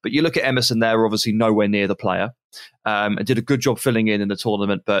 But you look at Emerson; they're obviously nowhere near the player, and did a good job filling in the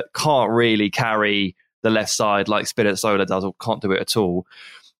tournament, but can't really carry the left side like Spinazzola does, or can't do it at all.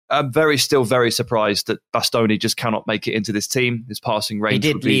 I'm still very surprised that Bastoni just cannot make it into this team. His passing range.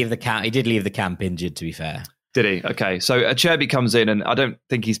 He did leave the camp injured, to be fair. Did he? Okay. So Acerbi comes in, and I don't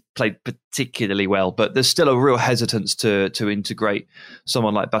think he's played particularly well, but there's still a real hesitance to integrate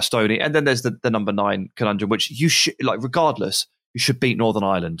someone like Bastoni. And then there's the number 9 conundrum, which you should, regardless, you should beat Northern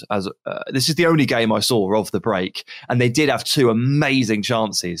Ireland. As this is the only game I saw of the break, and they did have 2 amazing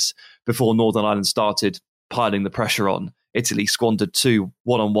chances before Northern Ireland started piling the pressure on. Italy squandered 2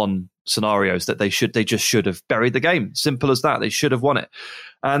 one-on-one scenarios that they just should have buried the game. Simple as that. They should have won it.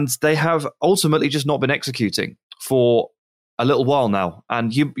 And they have ultimately just not been executing for a little while now.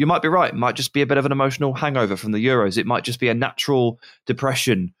 And you might be right. It might just be a bit of an emotional hangover from the Euros. It might just be a natural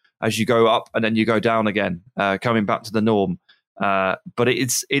depression as you go up and then you go down again, coming back to the norm. But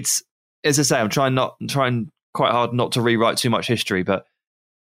it's as I say, I'm trying quite hard not to rewrite too much history, but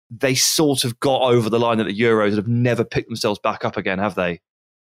they sort of got over the line at the Euros and have never picked themselves back up again, have they?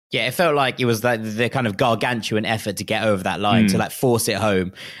 Yeah, it felt like it was the kind of gargantuan effort to get over that line, to force it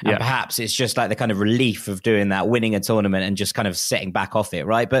home. And perhaps it's just like the kind of relief of doing that, winning a tournament and just kind of setting back off it,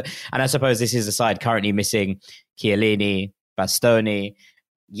 right? And I suppose this is a side currently missing Chiellini, Bastoni,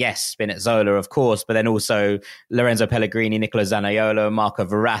 yes, Spinazzola, of course, but then also Lorenzo Pellegrini, Nicola Zaniolo, Marco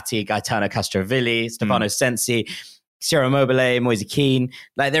Verratti, Gaetano Castrovilli, Stefano Sensi, Ciro Immobile, Moise Kean.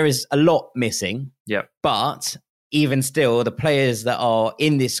 There is a lot missing. Yeah. But even still, the players that are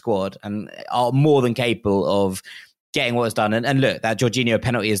in this squad and are more than capable of getting what was done. And look, that Jorginho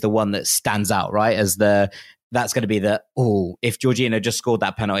penalty is the one that stands out, right? That's going to be if Jorginho just scored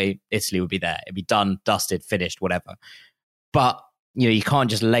that penalty, Italy would be there. It'd be done, dusted, finished, whatever. But you can't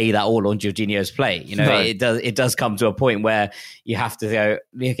just lay that all on Jorginho's play. No. It does come to a point where you have to go,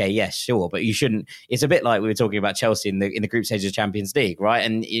 okay, yes, sure, but you shouldn't. It's a bit like we were talking about Chelsea in the group stage of the Champions League, right?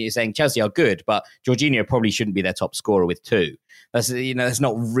 And you're saying Chelsea are good, but Jorginho probably shouldn't be their top scorer with 2. That's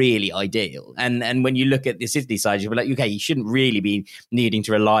not really ideal. And when you look at the Italy side, you're like, okay, you shouldn't really be needing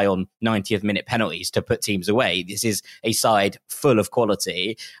to rely on 90th minute penalties to put teams away. This is a side full of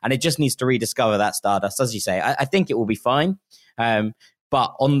quality, and it just needs to rediscover that stardust, as you say. I think it will be fine.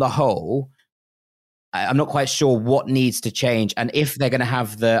 But on the whole, I'm not quite sure what needs to change, and if they're going to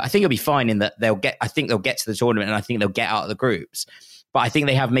have I think it'll be fine in that they'll get to the tournament, and I think they'll get out of the groups. But I think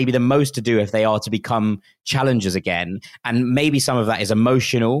they have maybe the most to do if they are to become challengers again. And maybe some of that is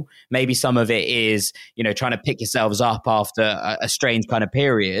emotional. Maybe some of it is, trying to pick yourselves up after a strange kind of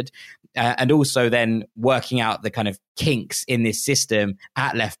period. And also then working out the kind of kinks in this system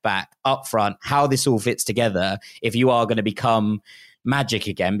at left back, up front, how this all fits together if you are going to become magic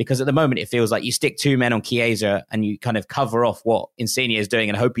again. Because at the moment it feels like you stick 2 men on Chiesa and you kind of cover off what Insigne is doing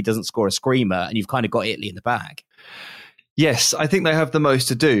and hope he doesn't score a screamer, and you've kind of got Italy in the bag. Yes, I think they have the most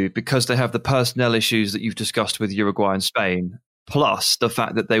to do because they have the personnel issues that you've discussed with Uruguay and Spain, plus the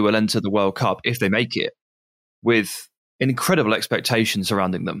fact that they will enter the World Cup, if they make it, with incredible expectations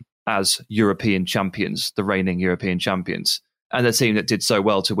surrounding them as European champions, the reigning European champions, and the team that did so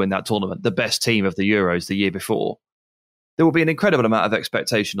well to win that tournament, the best team of the Euros the year before. There will be an incredible amount of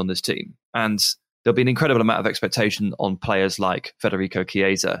expectation on this team, and there'll be an incredible amount of expectation on players like Federico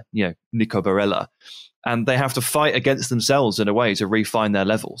Chiesa, Nico Barella, and they have to fight against themselves in a way to refine their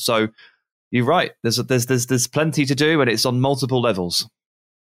level. So you're right. There's plenty to do, and it's on multiple levels.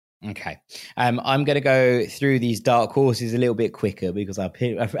 Okay. I'm going to go through these dark horses a little bit quicker because I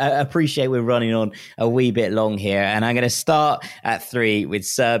appreciate we're running on a wee bit long here. And I'm going to start at 3 with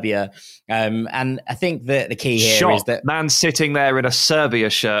Serbia. And I think that the key here is that... Man sitting there in a Serbia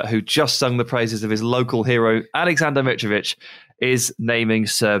shirt who just sung the praises of his local hero, Alexander Mitrovic, is naming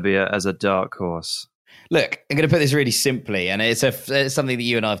Serbia as a dark horse. Look, I'm going to put this really simply, and it's something that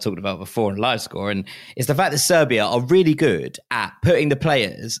you and I have talked about before in LiveScore, and it's the fact that Serbia are really good at putting the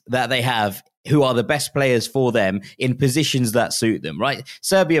players that they have who are the best players for them in positions that suit them, right?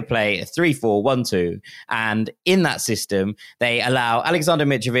 Serbia play a 3-4-1-2, and in that system, they allow Alexander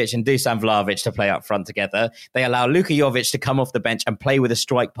Mitrovic and Dusan Vlahovic to play up front together. They allow Luka Jovic to come off the bench and play with a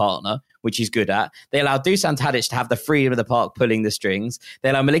strike partner, which he's good at. They allow Dusan Tadic to have the freedom of the park pulling the strings. They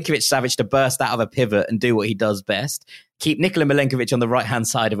allow Milinkovic-Savic to burst out of a pivot and do what he does best. Keep Nikola Milenkovic on the right-hand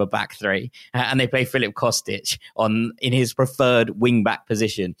side of a back three, and they play Filip Kostic in his preferred wing-back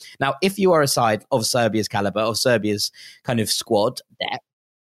position. Now, if you are a side of Serbia's caliber, of Serbia's kind of squad depth,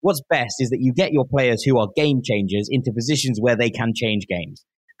 what's best is that you get your players who are game changers into positions where they can change games.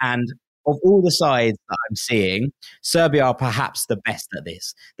 And of all the sides that I'm seeing, Serbia are perhaps the best at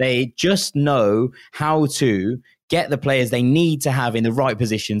this. They just know how to get the players they need to have in the right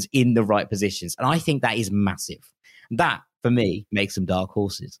positions, in the right positions. And I think that is massive. That, for me, makes them dark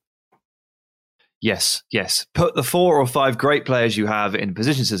horses. Yes. Put the 4 or 5 great players you have in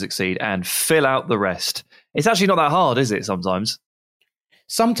positions to succeed and fill out the rest. It's actually not that hard, is it, sometimes?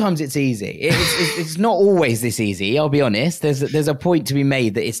 Sometimes it's easy. It's not always this easy, I'll be honest. There's a point to be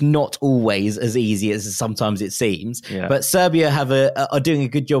made that it's not always as easy as sometimes it seems. Yeah. But Serbia are doing a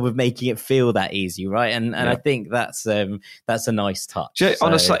good job of making it feel that easy, right? And I think that's a nice touch.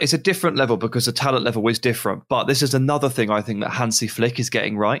 Honestly, it's a different level because the talent level is different. But this is another thing I think that Hansi Flick is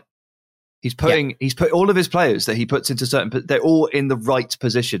getting right. He's put all of his players that he puts into they're all in the right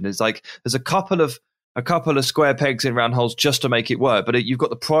position. It's like there's a couple of square pegs in round holes just to make it work. But you've got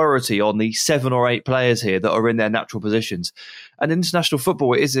the priority on the 7 or 8 players here that are in their natural positions. And international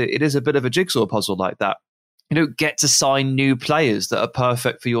football, it is a bit of a jigsaw puzzle like that. You don't get to sign new players that are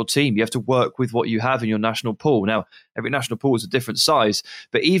perfect for your team. You have to work with what you have in your national pool. Now, every national pool is a different size,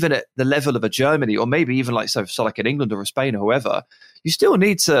 but even at the level of a Germany, or maybe even like in England or a Spain or whoever, you still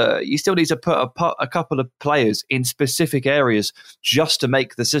need to put a couple of players in specific areas just to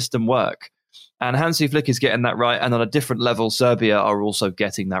make the system work. And Hansi Flick is getting that right. And on a different level, Serbia are also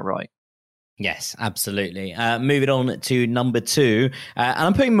getting that right. Yes, absolutely. Moving on to number 2, and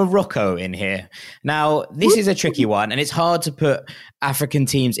I'm putting Morocco in here. Now, this is a tricky one, and it's hard to put African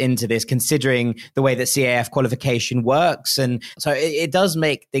teams into this considering the way that CAF qualification works. And so it does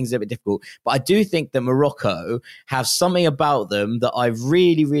make things a bit difficult. But I do think that Morocco have something about them that I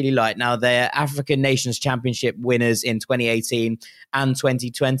really, really like. Now, they're African Nations Championship winners in 2018 and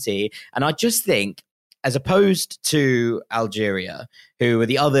 2020. And I just think, as opposed to Algeria, who were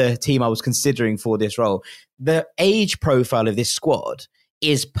the other team I was considering for this role, the age profile of this squad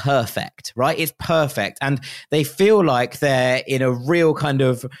is perfect, right? It's perfect. And they feel like they're in a real kind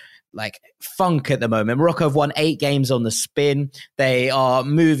of like funk at the moment. Morocco have won 8 games on the spin. They are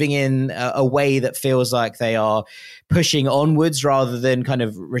moving in a way that feels like they are pushing onwards rather than kind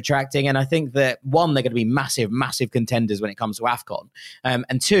of retracting. And I think that 1, they're going to be massive, massive contenders when it comes to AFCON.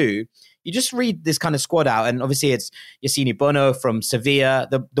 And 2, you just read this kind of squad out, and obviously it's Yassine Bono from Sevilla.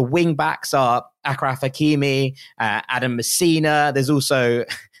 The wing backs are Achraf Hakimi, Adam Messina. There's also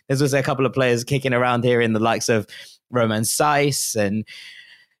a couple of players kicking around here in the likes of Roman Saiss and,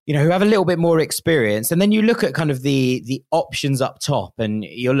 you know, who have a little bit more experience. And then you look at kind of the options up top, and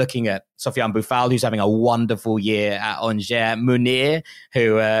you're looking at Sofiane Boufal, who's having a wonderful year at Angers, Mounir,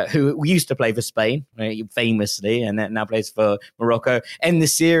 who used to play for Spain, right, famously, and now plays for Morocco.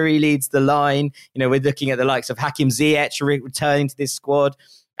 En-Nesyri leads the line. You know, we're looking at the likes of Hakim Ziyech returning to this squad.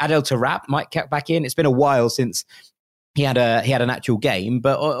 Adel Taarabt might get back in. It's been a while since he had an actual game,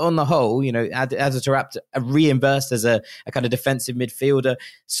 but on the whole, you know, Adel Taarabt reimbursed as a kind of defensive midfielder.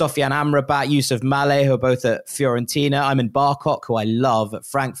 Sofiane Amrabat, Youssef Maleh, who are both at Fiorentina. Ayman Barkok, who I love at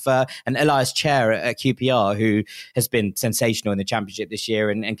Frankfurt, and Elias Chair at QPR, who has been sensational in the Championship this year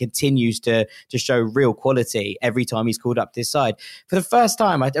and continues to show real quality every time he's called up to this side. For the first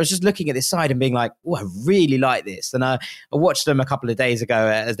time, I was just looking at this side and being like, oh, I really like this. And I watched them a couple of days ago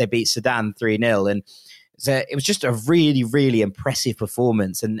as they beat Sudan 3-0, and so it was just a really, really impressive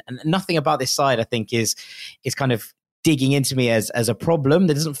performance, and nothing about this side, I think, is kind of digging into me as a problem.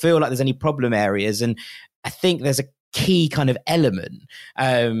 There doesn't feel like there's any problem areas, and I think there's a key kind of element,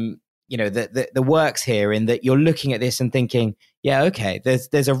 you know, that works here in that you're looking at this and thinking, yeah, okay,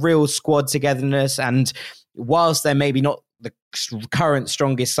 there's a real squad togetherness, and whilst they're maybe not the current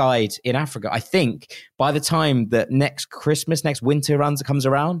strongest side in Africa. I think by the time that next winter comes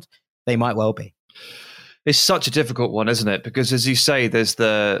around, they might well be. It's such a difficult one, isn't it? Because as you say, there's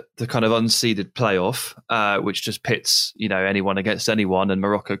the kind of unseeded playoff, which just pits, anyone against anyone, and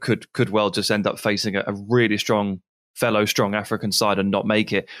Morocco could well just end up facing a really strong African side and not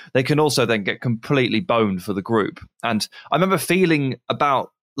make it. They can also then get completely boned for the group. And I remember feeling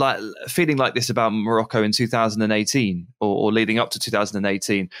like this about Morocco in 2018 or leading up to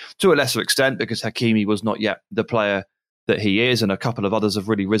 2018 to a lesser extent, because Hakimi was not yet the player that he is, and a couple of others have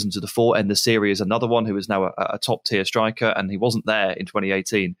really risen to the fore. And Nesiri is another one who is now a top tier striker, and he wasn't there in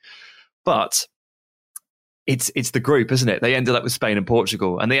 2018. But it's the group, isn't it? They ended up with Spain and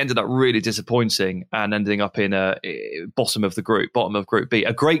Portugal, and they ended up really disappointing and ending up in bottom of Group B.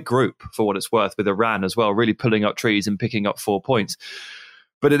 A great group for what it's worth, with Iran as well, really pulling up trees and picking up 4 points.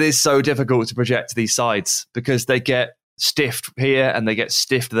 But it is so difficult to project these sides because they get stiffed here and they get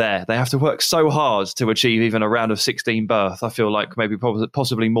stiffed there. They have to work so hard to achieve even a round of 16 berth. I feel like maybe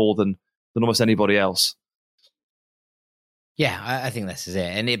possibly more than almost anybody else. Yeah, I think this is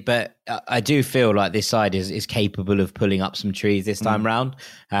it. But I do feel like this side is capable of pulling up some trees this time round.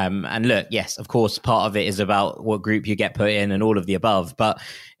 And look, yes, of course, part of it is about what group you get put in and all of the above.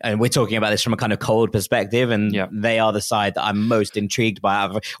 And we're talking about this from a kind of cold perspective, and they are the side that I'm most intrigued by.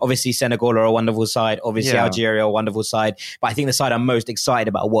 Obviously, Senegal are a wonderful side. Obviously, Algeria are a wonderful side. But I think the side I'm most excited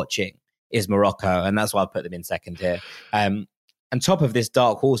about watching is Morocco, and that's why I put them in second here. And top of this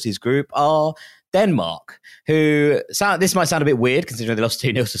dark horses group are Denmark, who this might sound a bit weird considering they lost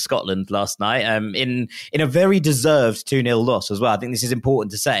 2-0 to Scotland last night, in a very deserved 2-0 loss as well. I think this is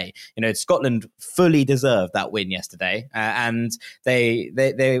important to say. Scotland fully deserved that win yesterday, and they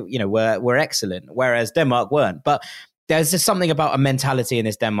were excellent, whereas Denmark weren't. But there's just something about a mentality in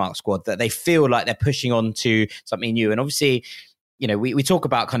this Denmark squad that they feel like they're pushing on to something new. And obviously, we talk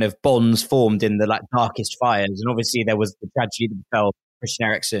about kind of bonds formed in the darkest fires, and obviously there was the tragedy that befell Christian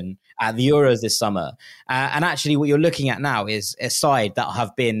Eriksen at the Euros this summer. And actually what you're looking at now is a side that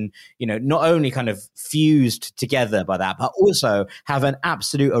have been, not only kind of fused together by that, but also have an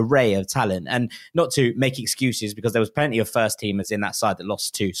absolute array of talent. And not to make excuses, because there was plenty of first teamers in that side that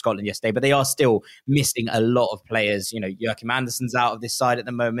lost to Scotland yesterday, but they are still missing a lot of players. Joachim Andersen's out of this side at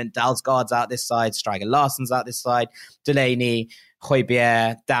the moment. Dalsgaard's out this side. Striker Larsson's out this side. Delaney,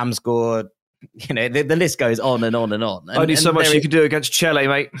 Højbjerg, Damsgaard. The list goes on and on and on. Only so much you can do against Chile,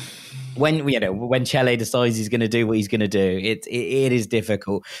 mate. When Chile decides he's going to do what he's going to do, it is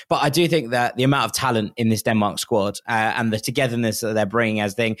difficult. But I do think that the amount of talent in this Denmark squad and the togetherness that they're bringing,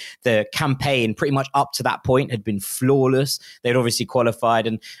 as the campaign pretty much up to that point had been flawless. They'd obviously qualified,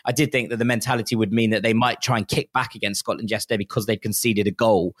 and I did think that the mentality would mean that they might try and kick back against Scotland yesterday because they'd conceded a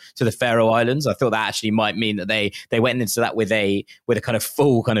goal to the Faroe Islands. I thought that actually might mean that they went into that with a kind of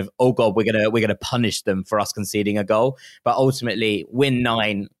full kind of, oh God, we're gonna punish them for us conceding a goal. But ultimately, win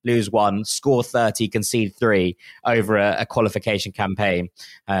 9, lose 1. Score 30, concede 3 over a qualification campaign.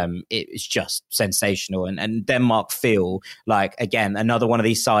 It's just sensational. And Denmark feel like, again, another one of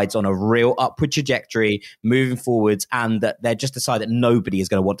these sides on a real upward trajectory, moving forwards, and that they're just a side that nobody is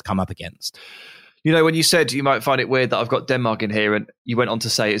going to want to come up against. When you said you might find it weird that I've got Denmark in here, and you went on to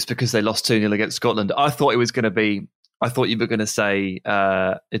say it's because they lost 2-0 against Scotland, I thought you were going to say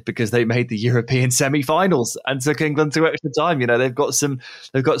it's because they made the European semi-finals and took England to extra time. They've got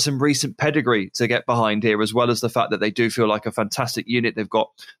some recent pedigree to get behind here, as well as the fact that they do feel like a fantastic unit. They've got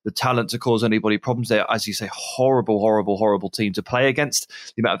the talent to cause anybody problems. They're, as you say, horrible team to play against.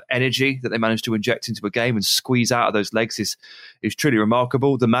 The amount of energy that they managed to inject into a game and squeeze out of those legs is truly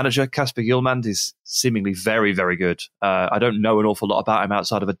remarkable. The manager, Kasper Hjulmand, is seemingly very, very good. I don't know an awful lot about him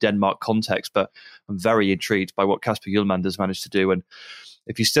outside of a Denmark context, but I'm very intrigued by what Kasper Hjulmand has managed to do. And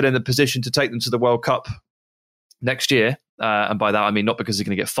if he's still in the position to take them to the World Cup next year, and by that I mean not because he's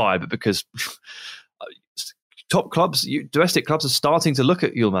going to get fired, but because top clubs, domestic clubs, are starting to look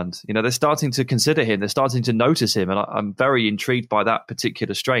at Hjulmand. They're starting to consider him. They're starting to notice him, and I'm very intrigued by that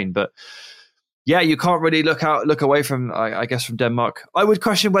particular strain. But yeah, you can't really look away from, I guess, from Denmark. I would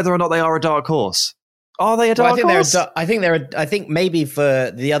question whether or not they are a dark horse. Are they a dark horse? I think maybe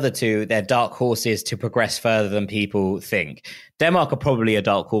for the other two, they're dark horses to progress further than people think. Denmark are probably a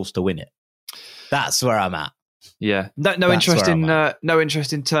dark horse to win it. That's where I'm at. Yeah, no interest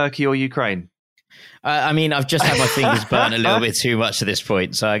in Turkey or Ukraine. I mean, I've just had my fingers burnt a little bit too much at this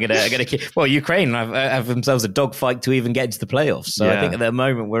point, so I'm gonna keep. Well, Ukraine have themselves a dogfight to even get into the playoffs, so I think at the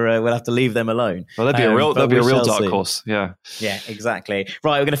moment we'll have to leave them alone. Well, there'll be a real dark horse. Yeah, exactly.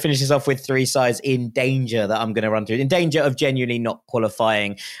 Right, we're going to finish this off with 3 sides in danger that I'm going to run through, in danger of genuinely not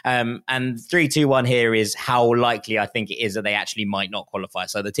qualifying. And 3, 2, 1 here is how likely I think it is that they actually might not qualify.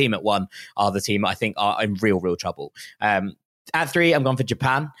 So the team at 1 are the team I think are in real trouble. At 3, I'm going for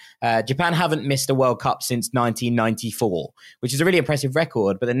Japan. Japan haven't missed a World Cup since 1994, which is a really impressive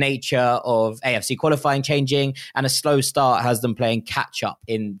record, but the nature of AFC qualifying changing and a slow start has them playing catch up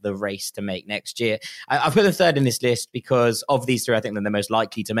in the race to make next year. I've put them 3rd in this list because of these 3, I think they're the most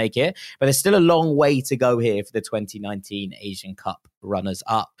likely to make it, but there's still a long way to go here for the 2019 Asian Cup runners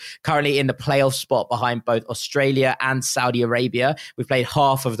up. Currently in the playoff spot behind both Australia and Saudi Arabia. We've played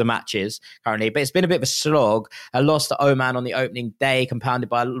half of the matches currently, but it's been a bit of a slog. A loss to Oman on the opening day, compounded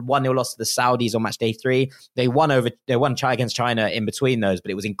by a 1-0 loss to the Saudis on match day 3. They won against China in between those,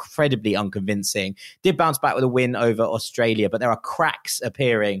 but it was incredibly unconvincing. Did bounce back with a win over Australia, but there are cracks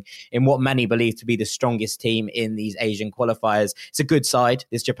appearing in what many believe to be the strongest team in these Asian qualifiers. It's a good side,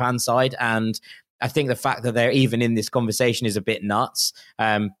 this Japan side, and I think the fact that they're even in this conversation is a bit nuts.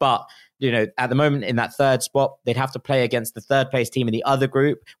 But, at the moment in that 3rd spot, they'd have to play against the 3rd place team in the other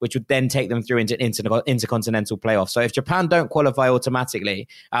group, which would then take them through into intercontinental playoffs. So if Japan don't qualify automatically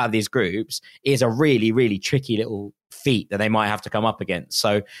out of these groups, it's a really, really tricky little feat that they might have to come up against.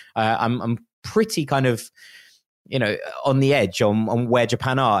 So I'm pretty kind of, on the edge on where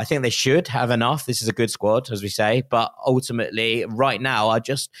Japan are. I think they should have enough. This is a good squad, as we say. But ultimately, right now,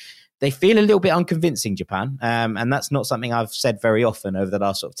 they feel a little bit unconvincing, Japan. And that's not something I've said very often over the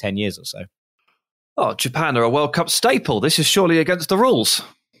last sort of 10 years or so. Oh, Japan are a World Cup staple. This is surely against the rules.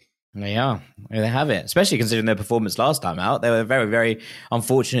 They are. They have it, especially considering their performance last time out. They were very, very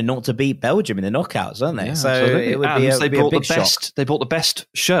unfortunate not to beat Belgium in the knockouts, weren't they? Yeah, so absolutely. It would be a big shock. They brought the best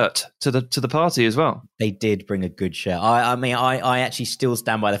shirt to the party as well. They did bring a good shirt. I actually still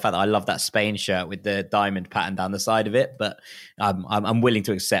stand by the fact that I love that Spain shirt with the diamond pattern down the side of it, but I'm willing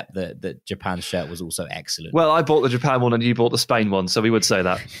to accept that Japan's shirt was also excellent. Well, I bought the Japan one and you bought the Spain one, so we would say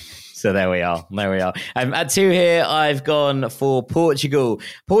that. So there we are. At 2 here, I've gone for Portugal.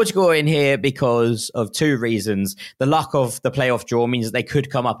 Portugal are in here because of 2 reasons. The luck of the playoff draw means that they could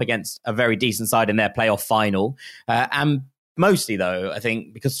come up against a very decent side in their playoff final. And mostly, though, I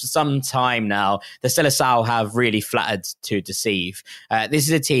think because for some time now, the Seleção have really flattered to deceive. This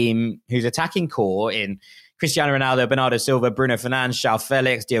is a team whose attacking core in Cristiano Ronaldo, Bernardo Silva, Bruno Fernandes, João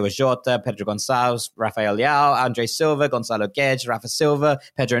Felix, Diogo Jota, Pedro Gonçalves, Rafael Leao, Andre Silva, Gonçalo Guedes, Rafa Silva,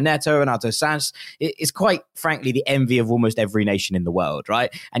 Pedro Neto, Renato Sanches. It's quite frankly the envy of almost every nation in the world,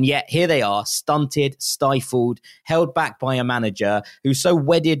 right? And yet here they are, stunted, stifled, held back by a manager who's so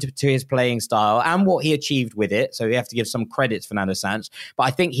wedded to his playing style and what he achieved with it. So we have to give some credit to Fernando Sanches. But I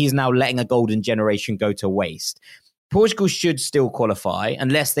think he's now letting a golden generation go to waste. Portugal should still qualify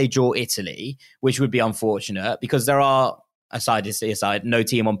unless they draw Italy, which would be unfortunate because there are, aside, no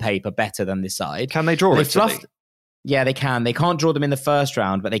team on paper better than this side. Can they draw Italy? Yeah, they can. They can't draw them in the first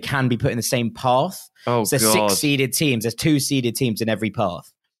round, but they can be put in the same path. Oh, so there's 6 seeded teams. There's 2 seeded teams in every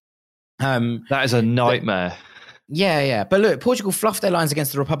path. That is a nightmare. Yeah. But look, Portugal fluffed their lines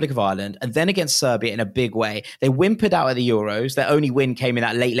against the Republic of Ireland and then against Serbia in a big way. They whimpered out at the Euros. Their only win came in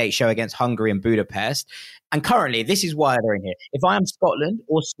that late show against Hungary and Budapest. And currently, this is why they're in here. If I am Scotland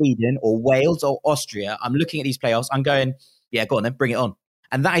or Sweden or Wales or Austria, I'm looking at these playoffs, I'm going, yeah, go on then, bring it on.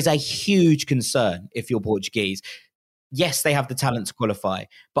 And that is a huge concern if you're Portuguese. Yes, they have the talent to qualify.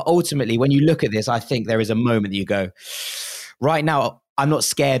 But ultimately, when you look at this, I think there is a moment that you go, right now, I'm not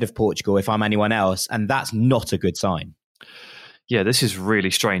scared of Portugal if I'm anyone else, and that's not a good sign. Yeah, this is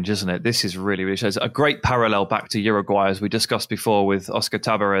really strange, isn't it? This is really, really strange. A great parallel back to Uruguay, as we discussed before with Oscar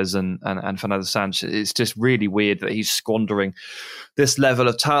Tabarez and Fernando Sanches. It's just really weird that he's squandering this level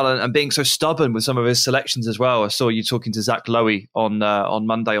of talent and being so stubborn with some of his selections as well. I saw you talking to Zach Lowy on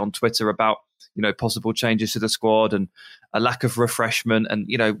Monday on Twitter about possible changes to the squad and a lack of refreshment, and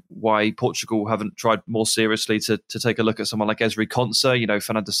why Portugal haven't tried more seriously to take a look at someone like Ezri Konsa.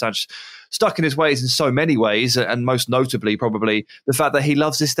 Fernando Sanches stuck in his ways in so many ways, and most notably probably the fact that he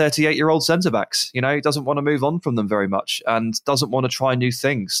loves his 38-year-old centre-backs. He doesn't want to move on from them very much and doesn't want to try new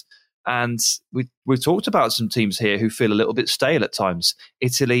things. And we've talked about some teams here who feel a little bit stale at times.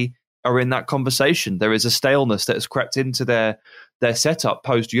 Italy are in that conversation. There is a staleness that has crept into their setup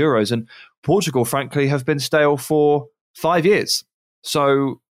post-Euros, and Portugal, frankly, have been stale for 5 years.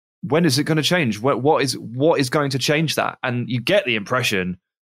 So when is it going to change? What is going to change that? And you get the impression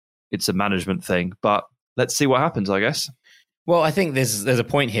it's a management thing, but let's see what happens, I guess. Well, I think there's a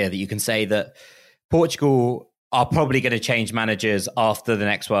point here that you can say that Portugal are probably going to change managers after the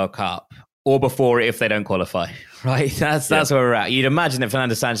next World Cup or before it if they don't qualify, right? That's where we're at. You'd imagine that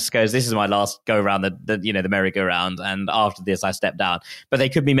Fernando Sanchez goes, this is my last go around the merry-go-round, and after this I step down. But they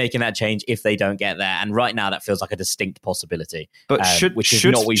could be making that change if they don't get there. And right now that feels like a distinct possibility. But should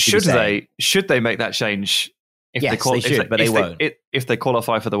they make that change? If yes, they should, but they won't. If they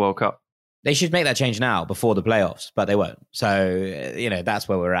qualify for the World Cup. They should make that change now before the playoffs, but they won't. So, that's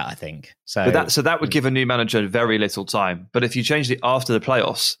where we're at, I think. So that would give a new manager very little time. But if you changed it after the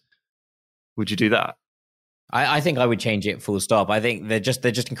playoffs, would you do that? I think I would change it full stop. I think they're just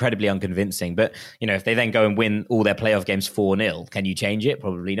incredibly unconvincing. But, if they then go and win all their playoff games 4-0, can you change it?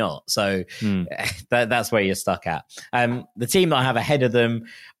 Probably not. So that's where you're stuck at. The team that I have ahead of them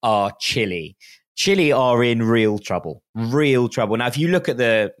are Chile. Chile are in real trouble. Now, if you look at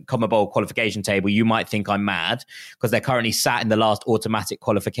the CONMEBOL qualification table, you might think I'm mad because they're currently sat in the last automatic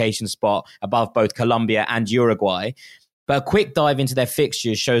qualification spot above both Colombia and Uruguay. But a quick dive into their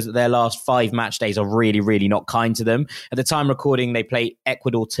fixtures shows that their last 5 match days are really, really not kind to them. At the time recording, they play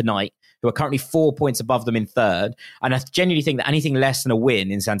Ecuador tonight, who are currently 4 points above them in third. And I genuinely think that anything less than a win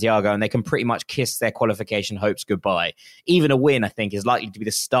in Santiago, and they can pretty much kiss their qualification hopes goodbye. Even a win, I think, is likely to be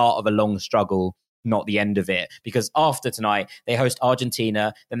the start of a long struggle, not the end of it. Because after tonight, they host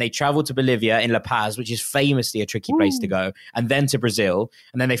Argentina, then they travel to Bolivia in La Paz, which is famously a tricky place to go, and then to Brazil.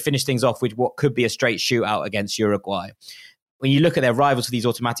 And then they finish things off with what could be a straight shootout against Uruguay. When you look at their rivals for these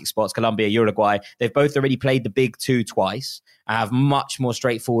automatic spots, Colombia, Uruguay, they've both already played the big two twice and have much more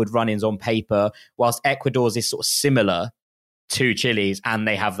straightforward run-ins on paper, whilst Ecuador's is sort of similar to Chile's, and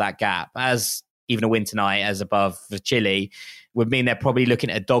they have that gap. As even a win tonight as above for Chile would mean they're probably looking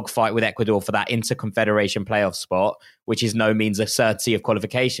at a dogfight with Ecuador for that Interconfederation playoff spot, which is no means a certainty of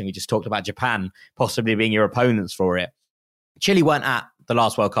qualification. We just talked about Japan possibly being your opponents for it. Chile weren't at the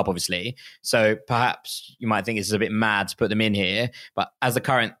last World Cup, obviously, so perhaps you might think this is a bit mad to put them in here, but as the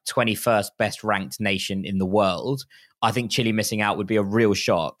current 21st best ranked nation in the world, I think Chile missing out would be a real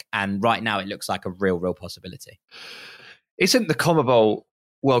shock, and right now it looks like a real possibility. Isn't the CONMEBOL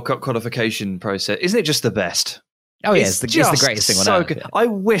World Cup qualification process, isn't it just the best? Oh yeah, it's the greatest thing on earth. Good. I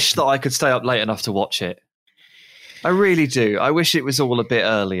wish that I could stay up late enough to watch it. I really do. I wish it was all a bit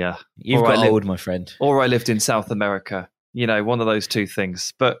earlier. You've got old, my friend. Or I lived in South America. One of those two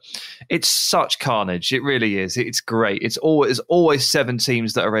things. But it's such carnage. It really is. It's great. It's always 7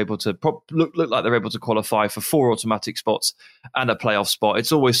 teams that are able to look like they're able to qualify for 4 automatic spots and a playoff spot.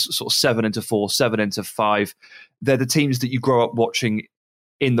 It's always sort of 7 into 4, 7 into 5. They're the teams that you grow up watching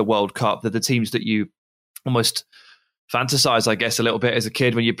in the World Cup. They're the teams that you almost fantasize, I guess, a little bit as a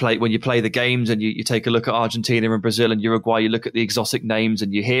kid when you play the games and you take a look at Argentina and Brazil and Uruguay. You look at the exotic names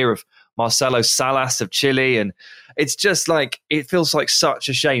and you hear of Marcelo Salas of Chile, and it's just like, it feels like such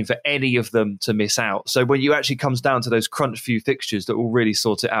a shame for any of them to miss out. So when you actually comes down to those crunch few fixtures that will really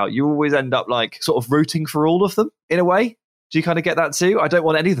sort it out, you always end up like sort of rooting for all of them in a way. Do you kind of get that too? I don't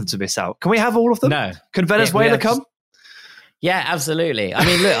want any of them to miss out. Can we have all of them? No. Can Venezuela come? Yeah, absolutely. I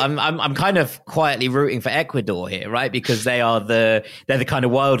mean, look, I'm kind of quietly rooting for Ecuador here, right? Because they're the kind of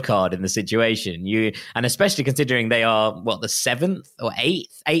wild card in the situation. And especially considering they are the 7th or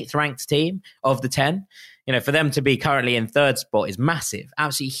 8th ranked team of the 10. For them to be currently in third spot is massive,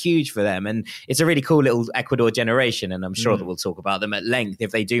 absolutely huge for them. And it's a really cool little Ecuador generation. And I'm sure that we'll talk about them at length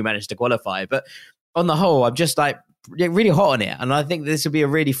if they do manage to qualify. But on the whole, I'm just like really hot on it. And I think this would be a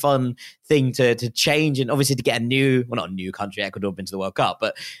really fun thing to change, and obviously to get not a new country, Ecuador been to the World Cup,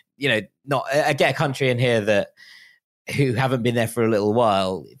 but, get a country in here who haven't been there for a little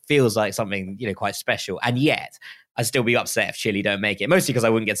while. It feels like something, quite special. And yet, I'd still be upset if Chile don't make it, mostly because I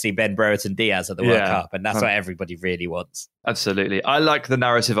wouldn't get to see Ben Brereton Diaz at the World Cup, and that's what everybody really wants. Absolutely. I like the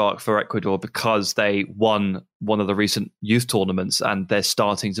narrative arc for Ecuador because they won one of the recent youth tournaments and they're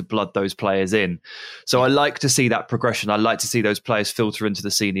starting to blood those players in. So I like to see that progression. I like to see those players filter into the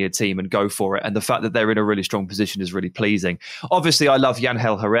senior team and go for it. And the fact that they're in a really strong position is really pleasing. Obviously, I love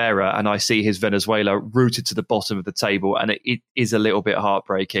Yangel Herrera and I see his Venezuela rooted to the bottom of the table, and it is a little bit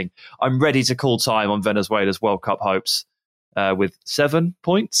heartbreaking. I'm ready to call time on Venezuela's World Cup hopes with 7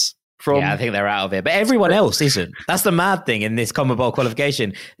 points. I think they're out of it. But everyone else isn't. That's the mad thing in this CONMEBOL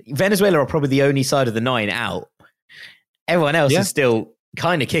qualification. Venezuela are probably the only side of the 9 out. Everyone else is still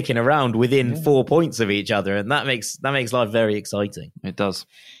kind of kicking around within 4 points of each other, and that makes life very exciting. It does.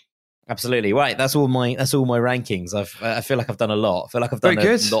 Absolutely. Right. That's all my rankings. I feel like I've done a lot. I feel like I've done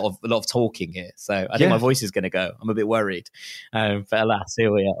a lot of talking here. So I think my voice is going to go. I'm a bit worried. But alas,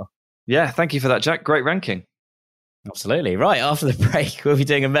 here we are. Yeah. Thank you for that, Jack. Great ranking. Absolutely. Right, after the break, we'll be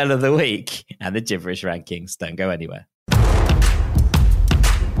doing a Mel of the Week and the gibberish rankings. Don't go anywhere.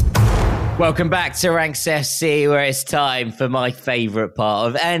 Welcome back to Ranks FC, where it's time for my favourite part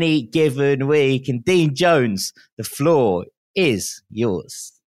of any given week. And Dean Jones, the floor is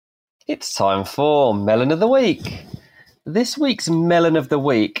yours. It's time for Melon of the Week. This week's Melon of the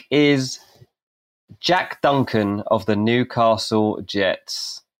Week is Jack Duncan of the Newcastle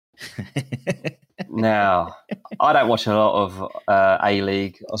Jets. Now, I don't watch a lot of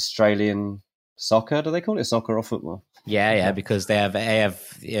A-League Australian soccer. Do they call it soccer or football? Yeah, because they have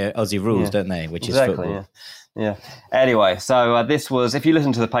Aussie rules, don't they? Which exactly, is football. Yeah. Anyway, so this was, if you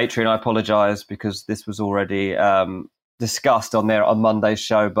listen to the Patreon, I apologise because this was already discussed on Monday's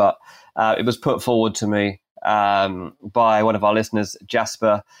show, but it was put forward to me by one of our listeners,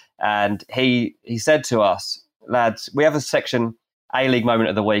 Jasper, and he said to us, lads, we have a section, A-League Moment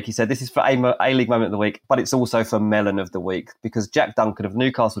of the Week. He said, this is for A-League Moment of the Week, but it's also for Melon of the Week, because Jack Duncan of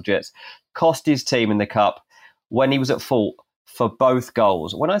Newcastle Jets cost his team in the Cup when he was at fault for both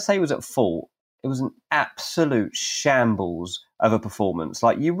goals. When I say he was at fault, it was an absolute shambles of a performance.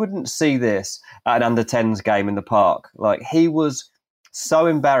 Like, you wouldn't see this at an under-10s game in the park. Like, he was so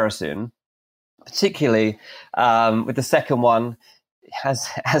embarrassing, particularly with the second one.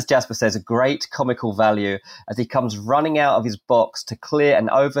 As Jasper says, a great comical value as he comes running out of his box to clear an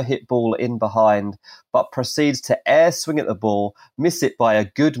overhit ball in behind, but proceeds to air swing at the ball, miss it by a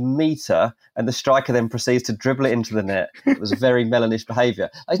good metre, and the striker then proceeds to dribble it into the net. It was very Melonish behaviour.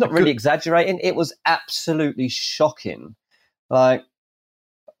 He's not really exaggerating. It was absolutely shocking. Like,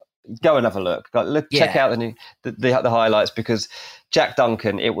 go and have a look. Check out the highlights, because Jack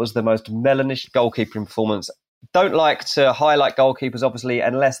Duncan, it was the most Melonish goalkeeping performance. Don't like to highlight goalkeepers, obviously,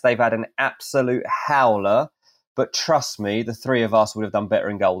 unless they've had an absolute howler. But trust me, the three of us would have done better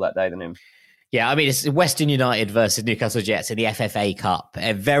in goal that day than him. Yeah, I mean, it's Western United versus Newcastle Jets in the FFA Cup.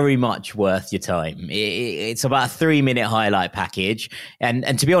 Very much worth your time. It's about a 3-minute highlight package.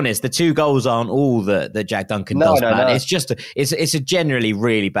 And to be honest, the two goals aren't all that Jack Duncan does bad. No. It's just it's a generally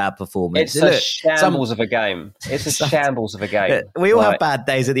really bad performance. It's a shambles of a game. It's a shambles of a game. We all have bad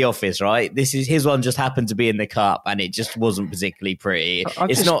days at the office, right? His one just happened to be in the Cup, and it just wasn't particularly pretty.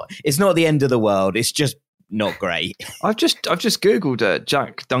 It's not the end of the world. It's just not great. I've just Googled a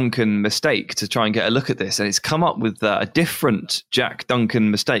Jack Duncan mistake to try and get a look at this, and it's come up with a different Jack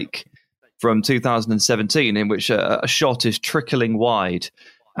Duncan mistake from 2017 in which a shot is trickling wide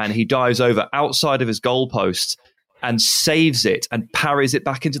and he dives over outside of his goalpost and saves it and parries it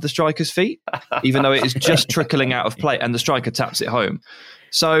back into the striker's feet, even though it is just trickling out of play, and the striker taps it home.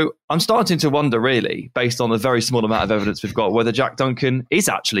 So I'm starting to wonder, really, based on the very small amount of evidence we've got, whether Jack Duncan is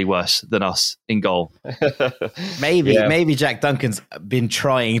actually worse than us in goal. Maybe Jack Duncan's been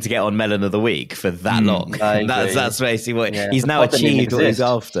trying to get on Melon of the Week for that long. That's basically what he's now achieved what he's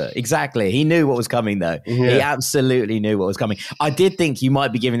after. Exactly. He knew what was coming, though. Yeah. He absolutely knew what was coming. I did think you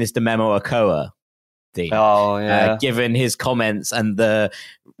might be giving this to Memo Okoa, Dean. Oh, yeah. Given his comments and the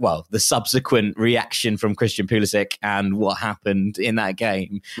subsequent reaction from Christian Pulisic and what happened in that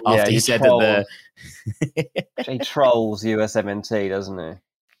game after he said that he trolls USMNT, doesn't he?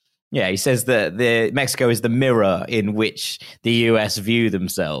 Yeah, he says that Mexico is the mirror in which the US view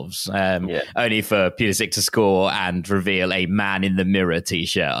themselves, only for Pulisic to score and reveal a man in the mirror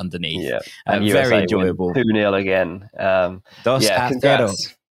T-shirt underneath. Yeah, and very enjoyable. 2-0 again.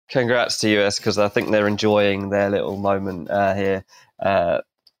 Congrats to US, because I think they're enjoying their little moment here.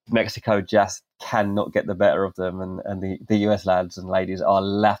 Mexico just cannot get the better of them, and the US lads and ladies are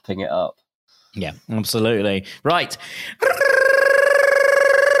lapping it up. Yeah, absolutely. Right.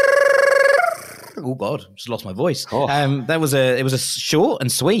 Oh God, just lost my voice. Oh. It was a short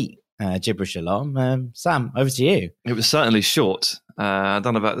and sweet gibberish alarm. Sam, over to you. It was certainly short. I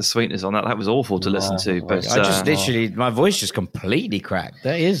don't know about the sweetness on that. That was awful to listen to. But I just literally, my voice just completely cracked.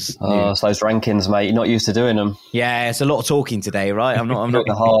 That is. Oh, it's those rankings, mate. You're not used to doing them. Yeah, it's a lot of talking today, right? I'm not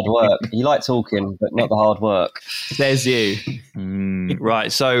the hard work. You like talking, but not the hard work. There's you.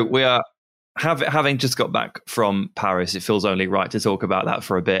 Right. So we are having just got back from Paris. It feels only right to talk about that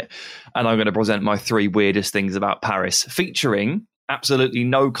for a bit. And I'm going to present my 3 weirdest things about Paris, featuring absolutely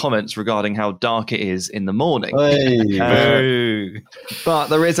no comments regarding how dark it is in the morning. But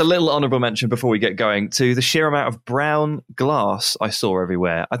there is a little honourable mention before we get going to the sheer amount of brown glass I saw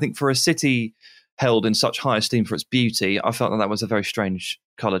everywhere. I think for a city held in such high esteem for its beauty, I felt that was a very strange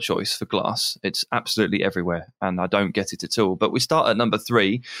colour choice for glass. It's absolutely everywhere, and I don't get it at all. But we start at number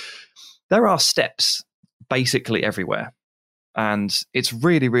 3. There are steps basically everywhere. And it's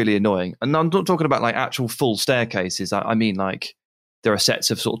really, really annoying. And I'm not talking about like actual full staircases. I mean, like, there are sets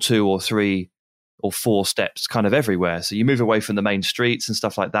of sort of 2 or 3 or 4 steps kind of everywhere. So you move away from the main streets and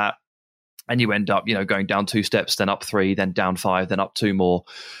stuff like that. And you end up, going down 2 steps, then up 3, then down 5, then up 2 more.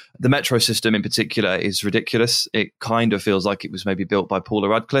 The metro system in particular is ridiculous. It kind of feels like it was maybe built by Paula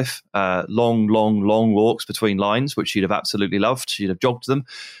Radcliffe. Long walks between lines, which she'd have absolutely loved. She'd have jogged them.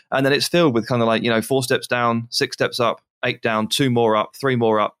 And then it's filled with kind of like, 4 steps down, 6 steps up, 8 down, 2 more up, 3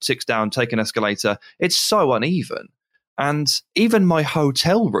 more up, 6 down, take an escalator. It's so uneven. And even my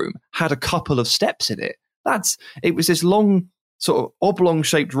hotel room had a couple of steps in it. It was this long, sort of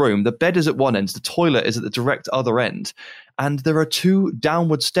oblong-shaped room. The bed is at one end, the toilet is at the direct other end, and there are 2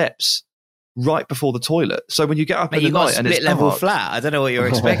 downward steps right before the toilet. So when you get up in the night and it's split level dark, flat, I don't know what you're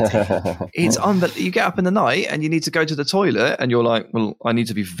expecting. It's you get up in the night and you need to go to the toilet, and you're like, well, I need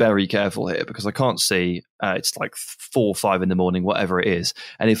to be very careful here because I can't see. It's like 4 or 5 in the morning, whatever it is.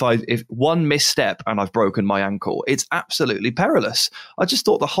 And if one misstep and I've broken my ankle, it's absolutely perilous. I just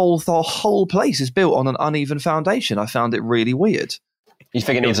thought the whole place is built on an uneven foundation. I found it really weird. You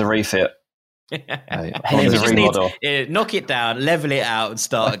think it needs a refit? Knock it down, level it out, and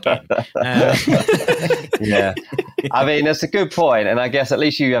start again. Yeah, I mean, that's a good point, and I guess at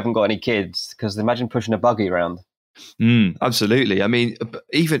least you haven't got any kids, because imagine pushing a buggy around. Absolutely. I mean,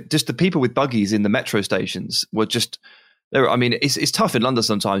 even just the people with buggies in the metro stations were just. I mean, it's tough in London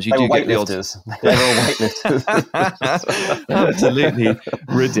sometimes. They were weightlifters. They were all weightlifters. Absolutely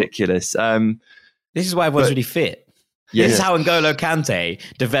ridiculous. This is why everyone's really fit. Yeah. This is how N'Golo Kante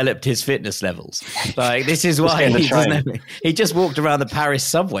developed his fitness levels. Like, this is why he just walked around the Paris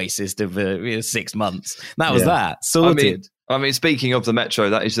subway system for 6 months. That was that. Sorted. I mean, speaking of the metro,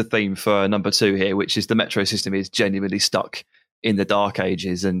 that is the theme for number 2 here, which is the metro system is genuinely stuck in the dark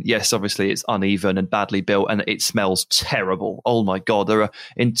ages. And yes, obviously it's uneven and badly built and it smells terrible. Oh my God, there are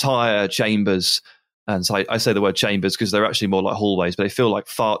entire chambers. And so I say the word chambers because they're actually more like hallways, but they feel like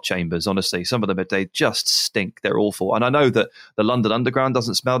fart chambers, honestly. Some of them, they just stink. They're awful. And I know that the London Underground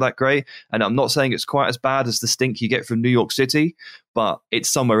doesn't smell that great. And I'm not saying it's quite as bad as the stink you get from New York City, but it's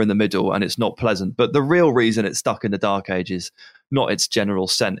somewhere in the middle and it's not pleasant. But the real reason it's stuck in the dark ages, not its general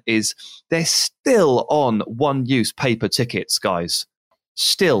scent, is they're still on one-use paper tickets, guys.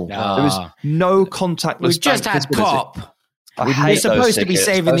 Still. There is no contactless. We've just had COP. We're supposed to be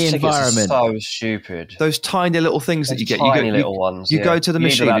saving the environment. So stupid. Those tiny little things that you get. Little ones. You go to the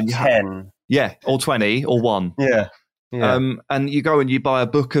machine and you 10. Yeah, or 20 or 1. Yeah. And you go and you buy a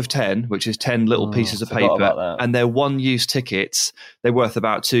book of 10, which is 10 little pieces of paper, and they're one-use tickets. They're worth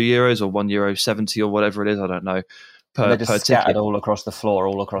about €2 or €1.70 or whatever it is. I don't know. They're just scattered all across the floor,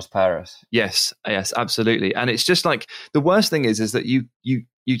 all across Paris. Yes, absolutely. And it's just like the worst thing is that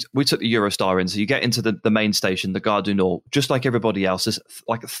we took the Eurostar in, so you get into the main station, the Gare du Nord, just like everybody else. There's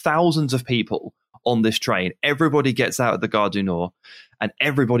like thousands of people on this train. Everybody gets out of the Gare du Nord, and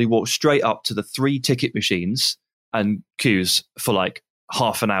everybody walks straight up to the 3 ticket machines and queues for like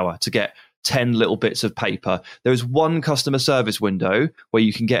half an hour to get 10 little bits of paper. There is one customer service window where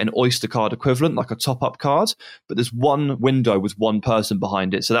you can get an Oyster card equivalent, like a top-up card, but there's one window with one person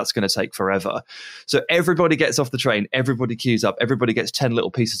behind it, so that's going to take forever. So everybody gets off the train, everybody queues up, everybody gets 10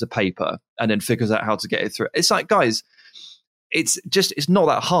 little pieces of paper and then figures out how to get it through. It's like, guys, it's not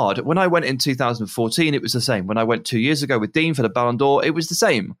that hard. When I went in 2014, it was the same. When I went 2 years ago with Dean for the Ballon d'Or, it was the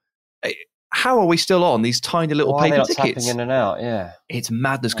same. How are we still on these tiny little paper tickets? Tapping in and out, yeah. It's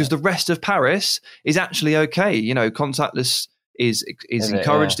madness because the rest of Paris is actually okay. Contactless is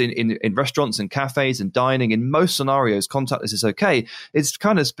encouraged in restaurants and cafes and dining. In most scenarios, contactless is okay. It's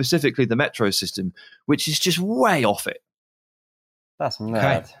kind of specifically the metro system, which is just way off it. That's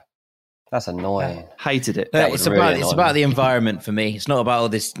mad. Okay. That's annoying. Hated it. It's about the environment for me. It's not about all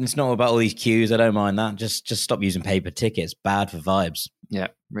this. It's not about all these queues. I don't mind that. Just stop using paper tickets. Bad for vibes. Yeah,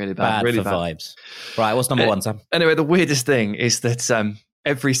 really bad. Really bad vibes. Right, what's number 1, Sam? Anyway, the weirdest thing is that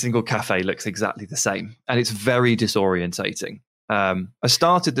every single cafe looks exactly the same, and it's very disorientating. I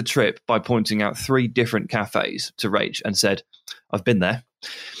started the trip by pointing out 3 different cafes to Rach and said, "I've been there."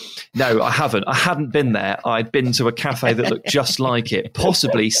 No, I haven't. I hadn't been there. I'd been to a cafe that looked just like it,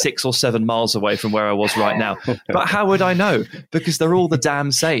 possibly 6 or 7 miles away from where I was right now. But how would I know? Because they're all the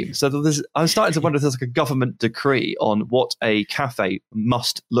damn same. So I'm starting to wonder if there's like a government decree on what a cafe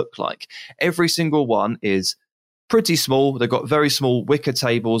must look like. Every single one is pretty small. They've got very small wicker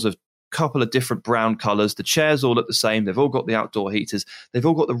tables of couple of different brown colours. The chairs all look the same. They've all got the outdoor heaters. They've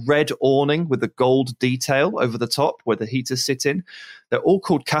all got the red awning with the gold detail over the top where the heaters sit in. They're all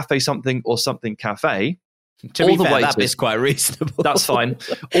called Cafe Something or Something Cafe. To be fair, that bit's quite reasonable. That's fine.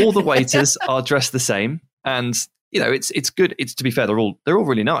 All the waiters are dressed the same, and it's good. It's, to be fair, they're all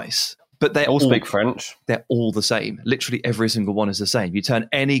really nice. But they all speak French. They're all the same. Literally every single one is the same. You turn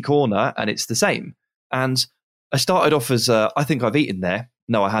any corner and it's the same. And I started off as I think I've eaten there.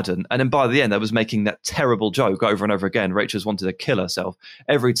 No, I hadn't. And then by the end, I was making that terrible joke over and over again. Rachel's wanted to kill herself.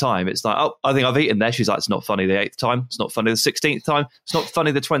 Every time it's like, oh, I think I've eaten there. She's like, it's not funny the 8th time. It's not funny the 16th time. It's not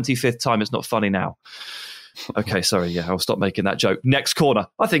funny the 25th time. It's not funny now. Okay, sorry. Yeah, I'll stop making that joke. Next corner.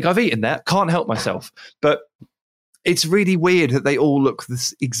 I think I've eaten there. Can't help myself. But it's really weird that they all look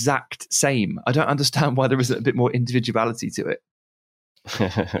the exact same. I don't understand why there isn't a bit more individuality to it.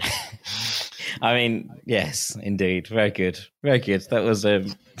 I mean, yes, indeed. Very good. Very good. That was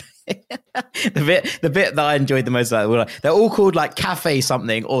the bit that I enjoyed the most about it. They're all called like Cafe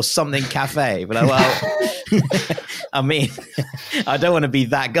something or something Cafe. But well, I mean, I don't want to be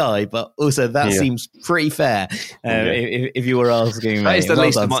that guy, but also that seems pretty fair. If you were asking me, that is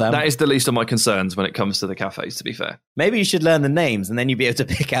the least of my concerns when it comes to the cafes. To be fair, maybe you should learn the names and then you'd be able to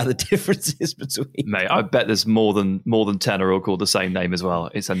pick out the differences between. Mate, I bet there's more than 10 are all called the same name as well.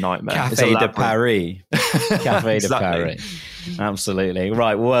 It's a nightmare. Cafe de Paris. Cafe de Paris. Absolutely.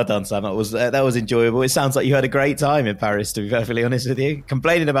 Right. Well done, Sam. That was enjoyable. It sounds like you had a great time in Paris, to be perfectly honest with you.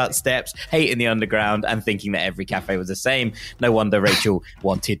 Complaining about steps, hating the underground, and thinking that every cafe was the same. No wonder Rachel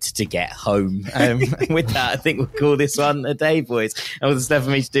wanted to get home. With that, I think we'll call this one a day, boys. And all that's left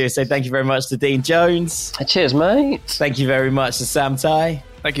for me to do is say thank you very much to Dean Jones. Cheers, mate. Thank you very much to Sam Tighe.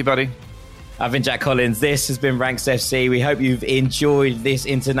 Thank you, buddy. I've been Jack Collins. This has been Ranks FC. We hope you've enjoyed this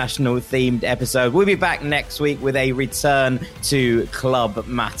international themed episode. We'll be back next week with a return to Club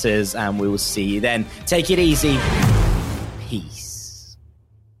Matters, and we will see you then. Take it easy. Peace.